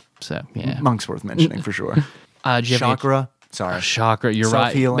 Yeah. So yeah, Monk's worth mentioning for sure. do you have any- Chakra. Sorry. Shocker, you're right.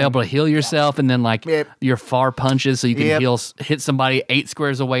 Self-healing. Be able to heal yourself, and then like Yep. your far punches, so you can hit somebody 8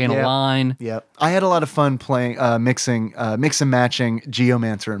 squares away in a Yep. line. Yep. I had a lot of fun playing, mix and matching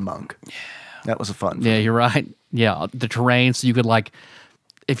Geomancer and Monk. Yeah. That was a fun. Yeah, you're right. Yeah, the terrain, so you could like,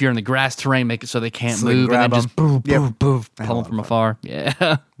 if you're in the grass terrain, make it so they can't So they move, and grab then just them. boof, Yep. boof, boof, I had a pull lot them from of afar. Yeah.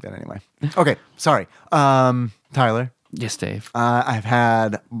 But anyway. Okay. Sorry. Tyler. Yes, Dave. I've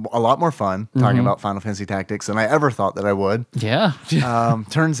had a lot more fun talking about Final Fantasy Tactics than I ever thought that I would. Yeah.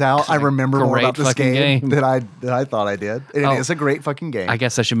 Turns out I remember more Great about this fucking game. than I thought I did. It is a great fucking game. I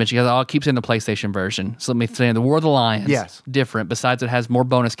guess I should mention, because I'll keep saying the PlayStation version. So let me say the War of the Lions. Yes. Different. Besides, it has more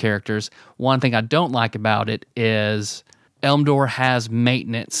bonus characters. One thing I don't like about it is Elmdor has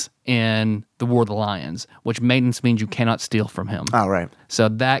maintenance in the War of the Lions, which maintenance means you cannot steal from him. Oh, right. So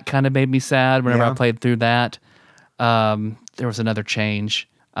that kind of made me sad whenever Yeah. I played through that. There was another change.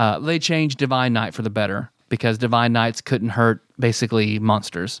 They changed Divine Knight for the better, because Divine Knights couldn't hurt basically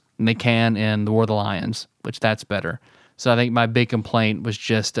monsters, and they can in the War of the Lions, which that's better. So I think my big complaint was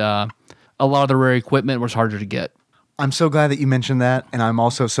just a lot of the rare equipment was harder to get. I'm so glad that you mentioned that, and I'm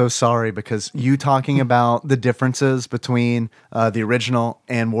also so sorry because you talking about the differences between the original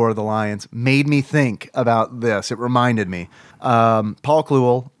and War of the Lions made me think about this. It reminded me. Paul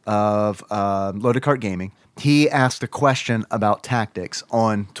Kluel of Loaded Cart Gaming, he asked a question about tactics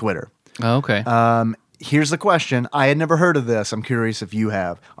on Twitter. Oh, okay. Here's the question. I had never heard of this. I'm curious if you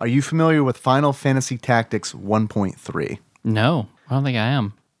have. Are you familiar with Final Fantasy Tactics 1.3? No, I don't think I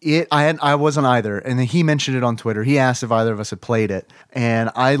am. I wasn't either, and then he mentioned it on Twitter. He asked if either of us had played it,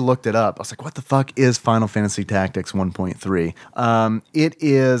 and I looked it up. I was like, "What the fuck is Final Fantasy Tactics 1.3?" It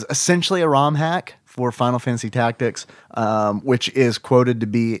is essentially a ROM hack for Final Fantasy Tactics, which is quoted to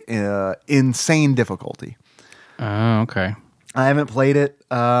be insane difficulty. Oh, okay. I haven't played it.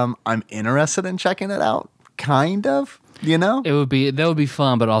 I'm interested in checking it out. Kind of, you know. That would be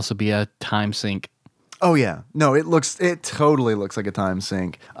fun, but also be a time sink. Oh yeah, no, it totally looks like a time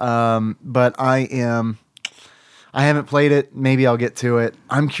sink. But I haven't played it. Maybe I'll get to it.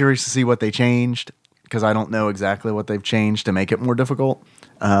 I'm curious to see what they changed because I don't know exactly what they've changed to make it more difficult.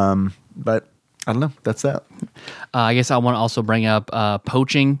 But I don't know. That's that. I guess I want to also bring up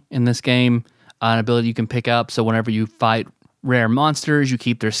poaching in this game, an ability you can pick up. So whenever you fight rare monsters, you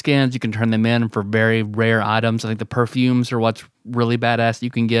keep their skins. You can turn them in for very rare items. I think the perfumes are what's really badass.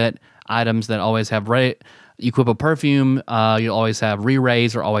 You can get items that always have you equip a perfume, you'll always have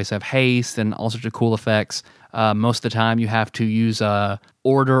re-raise or always have haste and all sorts of cool effects. Most of the time you have to use a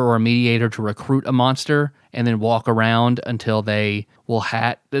order or a mediator to recruit a monster and then walk around until they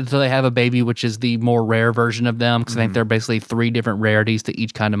have a baby, which is the more rare version of them, because I think there are basically 3 different rarities to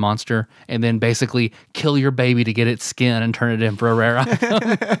each kind of monster, and then basically kill your baby to get its skin and turn it in for a rare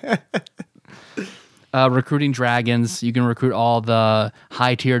item. Recruiting dragons, you can recruit all the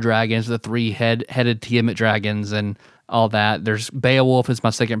high tier dragons, the 3-headed Tiamat dragons, and all that. There's Beowulf is my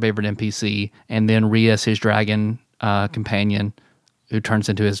second favorite NPC, and then Rias, his dragon companion, who turns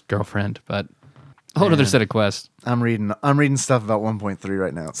into his girlfriend. But a whole other set of quests. I'm reading stuff about 1.3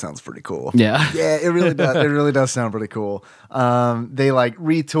 right now. It sounds pretty cool. Yeah, Yeah, it really does. It really does sound pretty cool. They like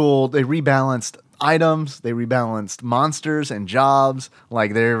retooled, they rebalanced items, they rebalanced monsters and jobs.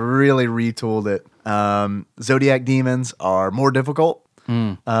 Like they really retooled it. Zodiac demons are more difficult.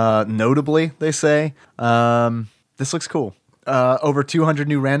 Notably, they say. This looks cool. Over 200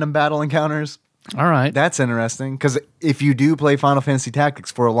 new random battle encounters. all right. That's interesting because if you do play Final Fantasy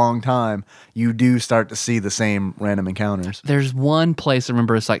Tactics for a long time, you do start to see the same random encounters. There's one place I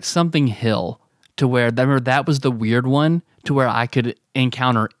remember, it's like something hill, to where that was the weird one, to where I could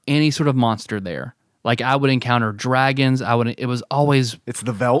encounter any sort of monster there. Like I would encounter dragons. It was always It's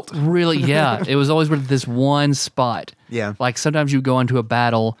the Velt. really, yeah. It was always with this one spot. Yeah. Like sometimes you go into a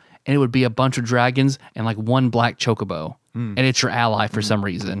battle and it would be a bunch of dragons and like one black chocobo, and it's your ally for some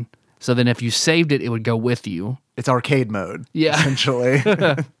reason. So then if you saved it, it would go with you. It's arcade mode. Yeah. Essentially.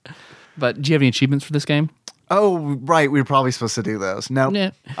 But do you have any achievements for this game? Oh, right. We were probably supposed to do those. No,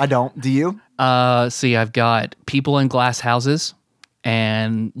 Yeah. I don't. Do you? See, I've got people in glass houses,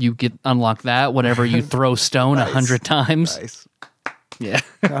 and you get unlock that whenever you throw stone 100 times. Nice. Yeah.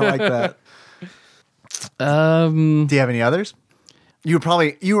 I like that. Do you have any others? You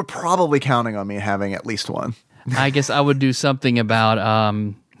were probably counting on me having at least one. I guess I would do something about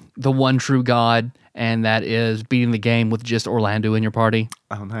the one true God, and that is beating the game with just Orlando in your party.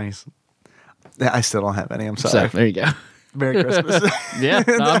 Oh, nice. Yeah, I still don't have any. I'm sorry. So there you go. Merry Christmas. Yeah,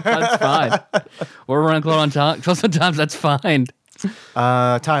 no, that's fine. We're running close on time. Sometimes that's fine.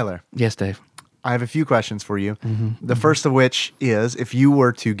 Tyler, Yes, Dave. I have a few questions for you. Mm-hmm. The first of which is, if you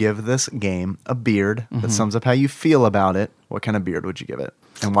were to give this game a beard that sums up how you feel about it, what kind of beard would you give it?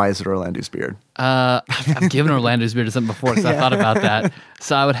 And why is it Orlando's beard? I've given Orlando's beard to something before because I thought about that.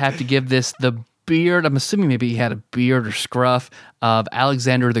 So I would have to give this the beard. I'm assuming maybe he had a beard or scruff of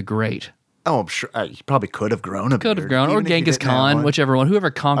Alexander the Great. Oh, I'm sure he probably could have grown a beard. Could have grown, or even if he Genghis didn't have Khan, one. whichever one,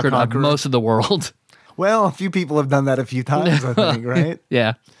 whoever conquered conqueror. most of the world. Well, a few people have done that a few times, I think, right?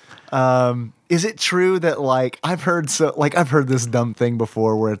 Yeah. Is it true that I've heard this dumb thing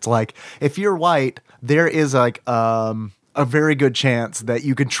before where it's like, if you're white, there is like a very good chance that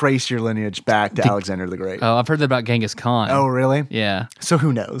you could trace your lineage back to Alexander the Great. Oh, I've heard that about Genghis Khan. Oh, really? Yeah. So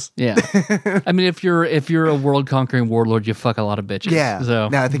who knows? Yeah. I mean, if you're a world conquering warlord, you fuck a lot of bitches. Yeah. So.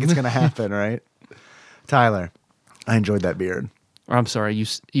 No, I think it's gonna happen, right? Tyler, I enjoyed that beard. Or I'm sorry,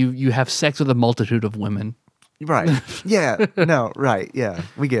 you have sex with a multitude of women. Right. Yeah. No. Right. Yeah.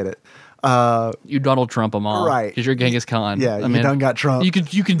 We get it. You Donald Trump them all, Right. Because you're Genghis Khan. Yeah. You done got Trump.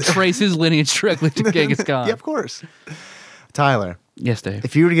 You can trace his lineage directly to Genghis Khan. Yeah, of course. Tyler, Yes, Dave.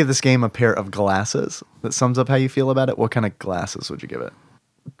 if you were to give this game a pair of glasses that sums up how you feel about it, what kind of glasses would you give it?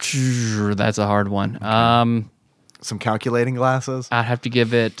 That's a hard one. Some calculating glasses? I'd have to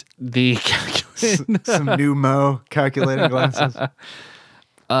give it the Some new Mo calculating glasses?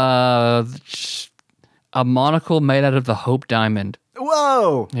 a monocle made out of the Hope Diamond.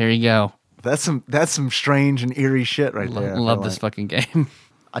 Whoa! There you go. That's some strange and eerie shit right there. I Love feel this like. fucking game.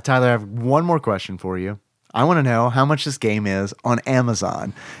 Tyler, I have one more question for you. I want to know how much this game is on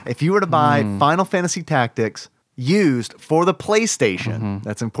Amazon. If you were to buy Final Fantasy Tactics used for the PlayStation,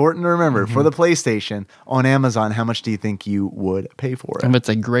 that's important to remember, for the PlayStation on Amazon, how much do you think you would pay for If it? it's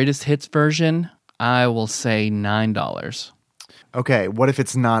a greatest hits version, I will say $9. Okay, what if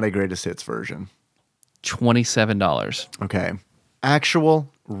it's not a greatest hits version? $27. Okay. Actual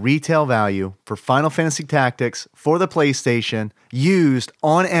retail value for Final Fantasy Tactics for the PlayStation used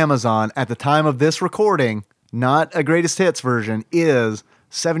on Amazon at the time of this recording, not a greatest hits version, is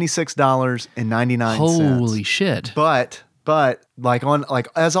 $76.99. Holy shit. But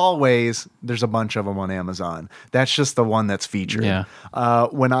as always, there's a bunch of them on Amazon. That's just the one that's featured. Yeah.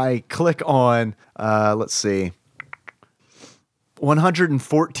 When I click on, let's see,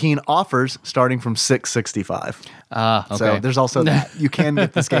 114 offers starting from $665. Okay. So there's also that. You can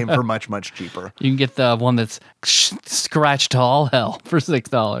get this game for much, much cheaper. You can get the one that's scratched to all hell for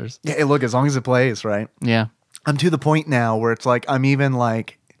 $6. Yeah, hey, look, as long as it plays, right? Yeah. I'm to the point now where it's like I'm even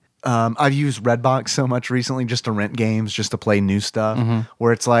like I've used Redbox so much recently just to rent games, just to play new stuff,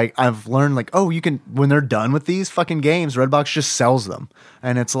 where it's like I've learned like, oh, you can, when they're done with these fucking games, Redbox just sells them.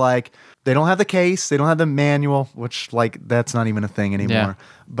 And it's like they don't have the case, they don't have the manual, which like that's not even a thing anymore. Yeah.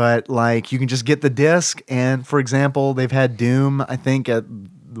 But like you can just get the disc, and for example, they've had Doom, I think, at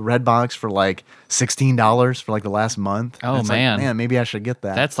Redbox for like $16 for like the last month. Oh, And it's like, man. man, maybe I should get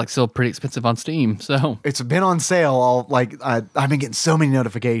that. That's like still pretty expensive on Steam. So It's been on sale all like I've been getting so many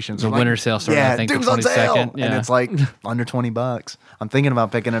notifications. The They're like, winter sale started, I think, the Doom's on 22nd. sale, and Yeah. it's like under $20. I'm thinking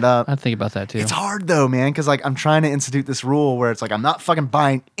about picking it up. I think about that too. It's hard though, man, because like I'm trying to institute this rule where it's like I'm not fucking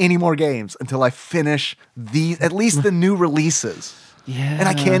buying any more games until I finish at least the new releases. Yeah. And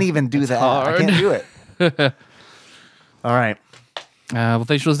I can't even do that. hard. I can't do it. All right. Well,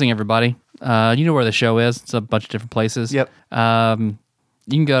 thanks for listening, everybody. You know where the show is. It's a bunch of different places. Yep. You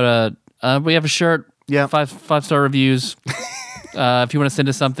can go to, we have a shirt. Yeah. Five-star reviews. If you want to send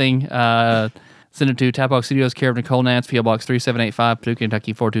us something, send it to Tapbox Studios, care of Nicole Nance, PO Box 3785, Paducah,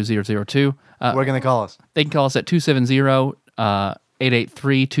 Kentucky 42002. What are they call us? They can call us at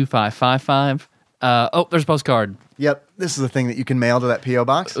 270-883-2555. There's a postcard. Yep. This is the thing that you can mail to that P.O.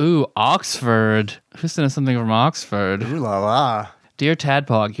 box. Ooh, Oxford. Who sent us something from Oxford? Ooh la la. Dear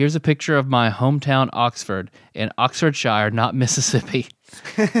Tadpog, here's a picture of my hometown, Oxford, in Oxfordshire, not Mississippi.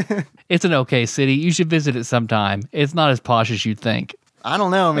 It's an okay city. You should visit it sometime. It's not as posh as you'd think. I don't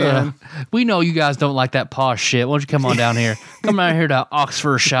know, man. We know you guys don't like that posh shit. Why don't you come on down here? Come down here to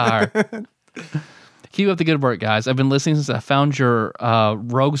Oxfordshire. Keep up the good work, guys. I've been listening since I found your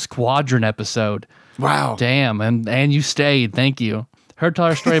Rogue Squadron episode. Wow. Damn, and you stayed. Thank you. Heard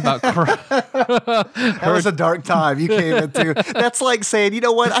Tyler's story about... That was a dark time you came into. That's like saying, you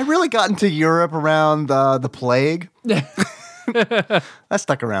know what? I really got into Europe around the plague. I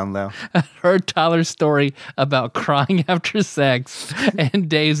stuck around, though. Heard Tyler's story about crying after sex and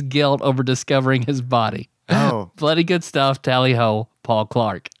Dave's guilt over discovering his body. Oh. Bloody good stuff. Tally ho, Paul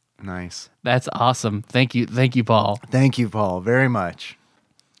Clark. Nice. That's awesome. Thank you, Paul. Thank you, Paul, very much.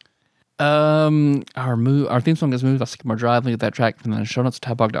 Our theme song is Move by Sycamore Drive. Link to that track from the show notes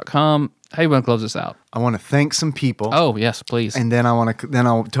at tadpog.com. How you want to close this out? I want to thank some people. Oh, yes, please. And then I'll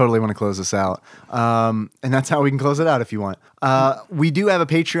totally want to close this out. And that's how we can close it out if you want. We do have a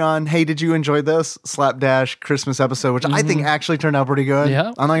Patreon. Hey, did you enjoy this Slapdash Christmas episode, which I think actually turned out pretty good?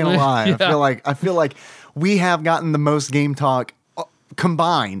 Yeah. I'm not gonna lie. Yeah. I feel like we have gotten the most game talk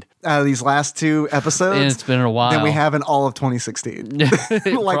combined out of these last 2 episodes. And it's been a while. Than we have in all of 2016.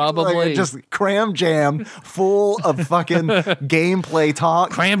 Probably. Just cram jam full of fucking gameplay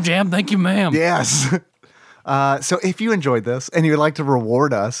talk. Cram jam, thank you, ma'am. Yes. So if you enjoyed this and you would like to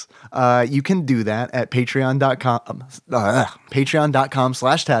reward us, you can do that at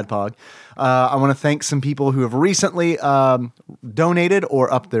patreon.com/tadpog. I want to thank some people who have recently donated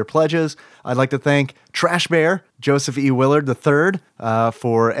or upped their pledges. I'd like to thank Trash Bear, Joseph E. Willard III,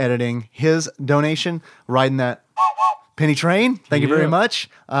 for editing his donation, riding that penny train. Thank you very much.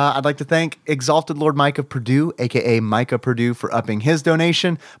 I'd like to thank Exalted Lord Micah Purdue, a.k.a. Micah Purdue, for upping his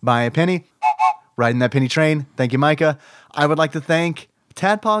donation by a penny. Riding that penny train. Thank you, Micah. I would like to thank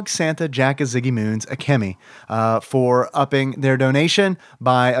Tadpog, Santa, Jacka, Ziggy Moons, Akemi, for upping their donation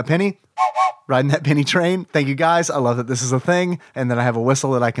by a penny. Riding that penny train. Thank you, guys. I love that this is a thing and that I have a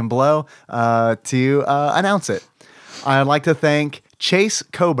whistle that I can blow to announce it. I'd like to thank Chase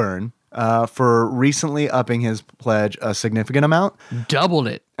Coburn for recently upping his pledge a significant amount. Doubled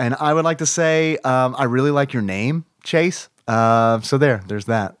it. And I would like to say I really like your name, Chase. So there's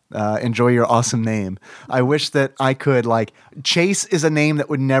that. Enjoy your awesome name. I wish that I could, Chase is a name that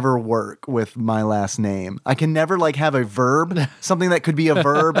would never work with my last name. I can never have a verb, something that could be a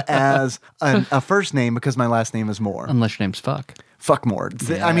verb as a first name because my last name is Moore. Unless your name's Fuck. Fuck Moore.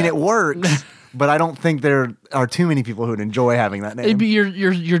 Yeah. I mean, it works, but I don't think there are too many people who would enjoy having that name. It'd be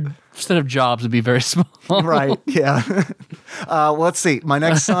your set of jobs would be very small. Right, yeah. Let's see. My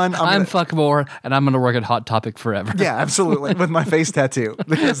next son... I'm Fuck Moore, and I'm going to work at Hot Topic forever. Yeah, absolutely. With my face tattoo.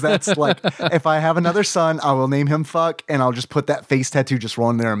 Because that's if I have another son, I will name him Fuck, and I'll just put that face tattoo just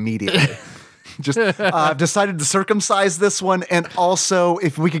rolling there immediately. I've decided to circumcise this one, and also,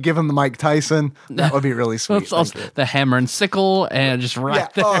 if we could give him the Mike Tyson, that would be really sweet. The hammer and sickle, and just there.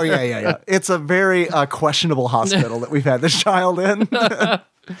 Oh, yeah. It's a very questionable hospital that we've had this child in.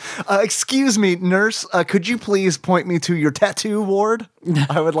 Excuse me, nurse, could you please point me to your tattoo ward?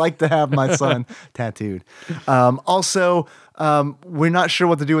 I would like to have my son tattooed. Also, we're not sure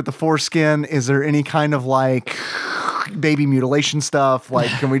what to do with the foreskin. Is there any kind of baby mutilation stuff?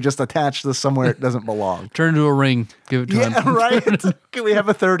 Can we just attach this somewhere it doesn't belong? Turn into a ring. Give it to him. Yeah, right? Can we have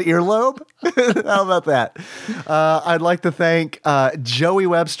a third earlobe? How about that? I'd like to thank Joey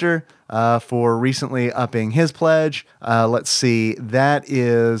Webster for recently upping his pledge. Let's see. That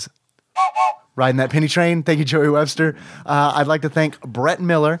is Riding That Penny Train. Thank you, Joey Webster. I'd like to thank Brett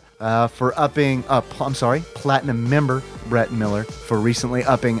Miller for upping, Platinum member Brett Miller for recently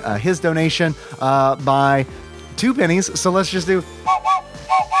upping his donation by 2 pennies. So let's just do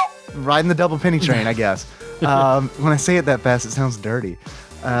riding the double penny train, I guess. When I say it that fast, it sounds dirty.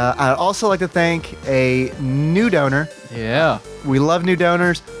 I'd also like to thank a new donor. Yeah. We love new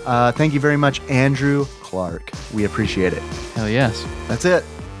donors. Thank you very much, Andrew Clark. We appreciate it. Hell yes. That's it.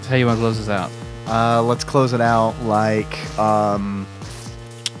 That's how you want to close this out. Let's close it out like a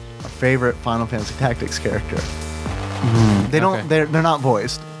favorite Final Fantasy Tactics character. They're not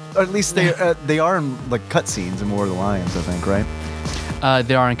voiced. Or at least they are in cutscenes in War of the Lions, I think, right?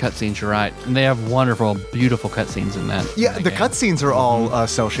 They are in cutscenes, you're right. And they have wonderful, beautiful cutscenes in that. Yeah, the cutscenes are all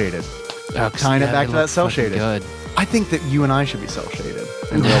cel-shaded. Tying it back to that cel-shaded. Good. I think that you and I should be cel-shaded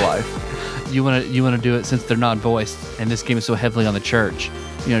in real life. You want to do it since they're not voiced, and this game is so heavily on the church.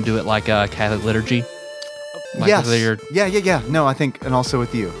 You know, do it like a Catholic liturgy. Yes. Yeah. No, I think, and also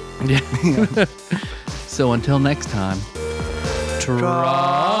with you. Yeah. So until next time. Capricorn.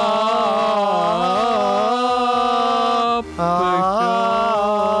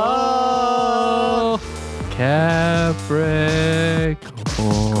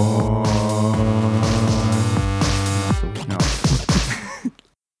 No.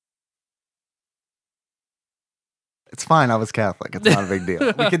 It's fine. I was Catholic. It's not a big deal.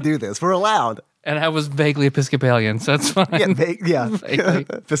 We can do this. We're allowed. And I was vaguely Episcopalian, so that's fine. Yeah.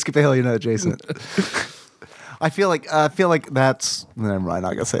 Episcopalian adjacent. I feel like that's. Never mind.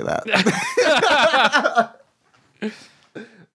 I'm not gonna say that.